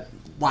a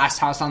Last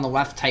House on the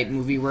Left type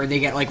movie where they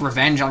get like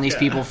revenge on these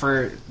people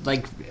for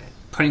like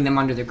putting them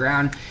under the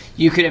ground.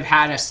 You could have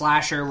had a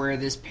slasher where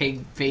this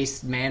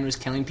pig-faced man was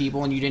killing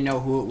people and you didn't know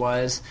who it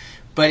was,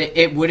 but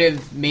it would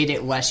have made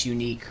it less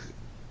unique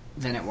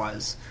than it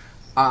was.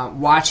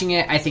 Watching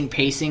it, I think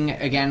pacing,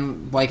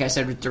 again, like I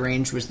said with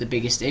Deranged, was the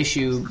biggest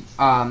issue.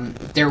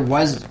 It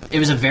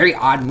was a very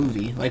odd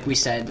movie, like we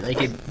said.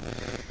 Like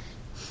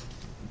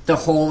the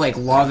whole like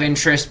love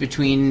interest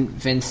between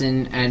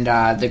Vincent and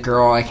the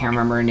girl, I can't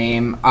remember her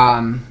name.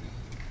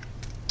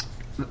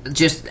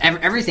 Just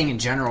everything in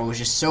general was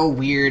just so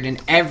weird,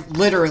 and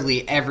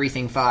literally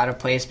everything fell out of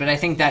place. But I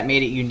think that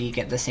made it unique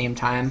at the same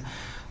time.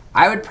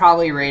 I would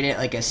probably rate it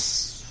like a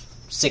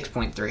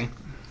 6.3.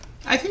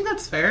 I think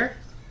that's fair.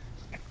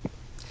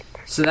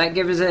 So that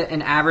gives it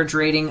an average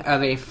rating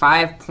of a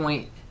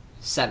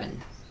 5.7.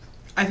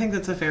 I think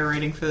that's a fair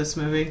rating for this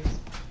movie.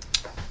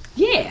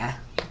 Yeah.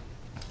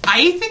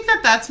 I think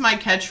that's my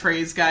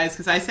catchphrase, guys,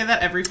 because I say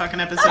that every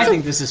fucking episode. I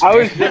think this is fair. I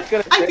was just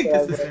gonna say I think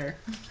this is fair.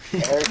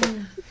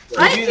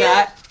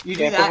 You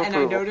do that, and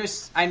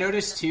I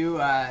noticed too.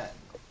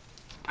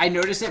 I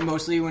notice it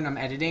mostly when I'm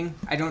editing.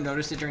 I don't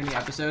notice it during the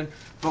episode,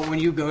 but when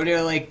you go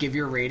to like give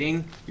your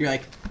rating, you're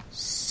like,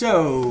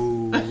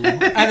 so, and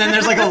then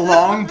there's like a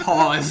long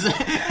pause.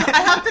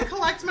 I have to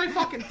collect my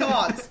fucking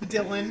thoughts,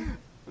 Dylan.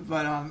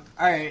 But all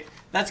right,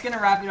 that's gonna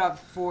wrap it up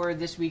for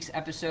this week's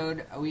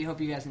episode. We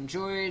hope you guys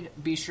enjoyed.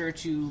 Be sure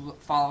to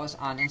follow us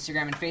on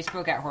Instagram and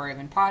Facebook at Horror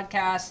Haven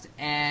Podcast,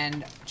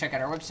 and check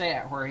out our website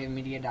at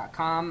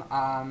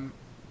horrorhavenmedia.com.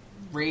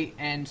 Rate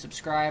and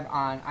subscribe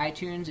on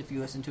iTunes if you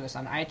listen to us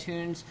on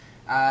iTunes.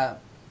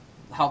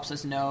 Helps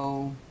us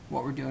know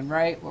what we're doing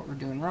right, what we're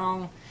doing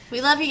wrong. We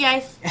love you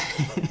guys.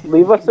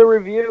 Leave us a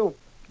review.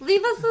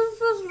 Leave us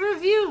a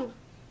review.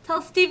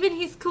 Tell Steven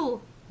he's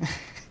cool.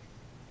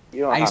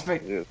 You don't have to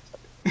do it.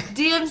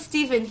 DM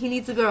Steven, he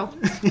needs a girl.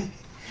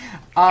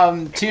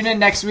 Tune in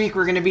next week.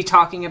 We're going to be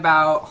talking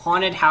about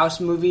haunted house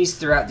movies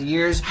throughout the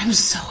years. I'm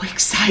so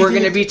excited. We're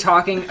going to be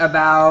talking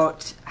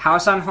about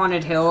House on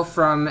Haunted Hill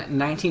from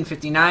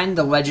 1959,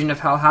 The Legend of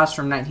Hell House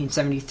from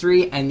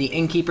 1973, and The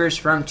Innkeepers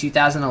from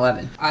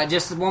 2011.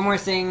 Just one more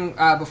thing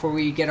before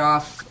we get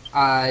off.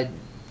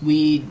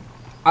 We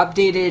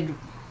updated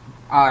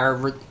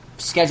our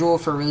schedule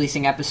for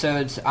releasing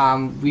episodes.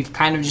 We've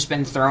kind of just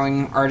been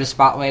throwing Artist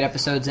Spotlight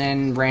episodes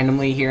in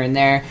randomly here and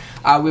there.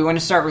 We want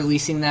to start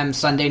releasing them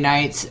Sunday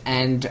nights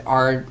and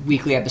our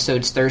weekly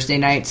episodes Thursday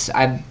nights.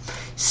 I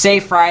say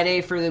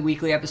Friday for the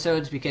weekly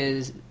episodes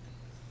because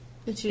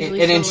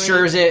it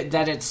ensures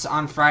that it's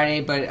on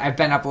Friday, but I've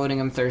been uploading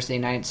them Thursday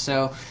nights.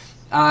 So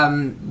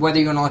whether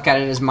you want to look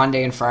at it as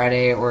Monday and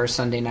Friday or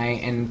Sunday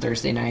night and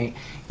Thursday night,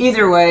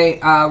 either way,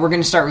 we're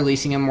going to start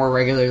releasing them more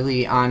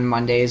regularly on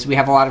Mondays. We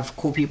have a lot of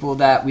cool people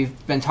that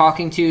we've been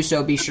talking to,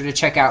 so be sure to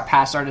check out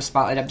past Artist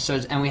Spotlight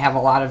episodes, and we have a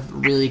lot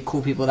of really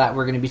cool people that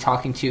we're going to be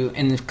talking to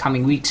in the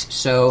coming weeks,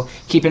 so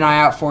keep an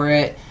eye out for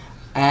it,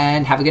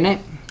 and have a good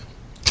night.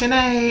 Good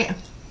night.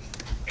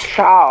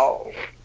 Ciao.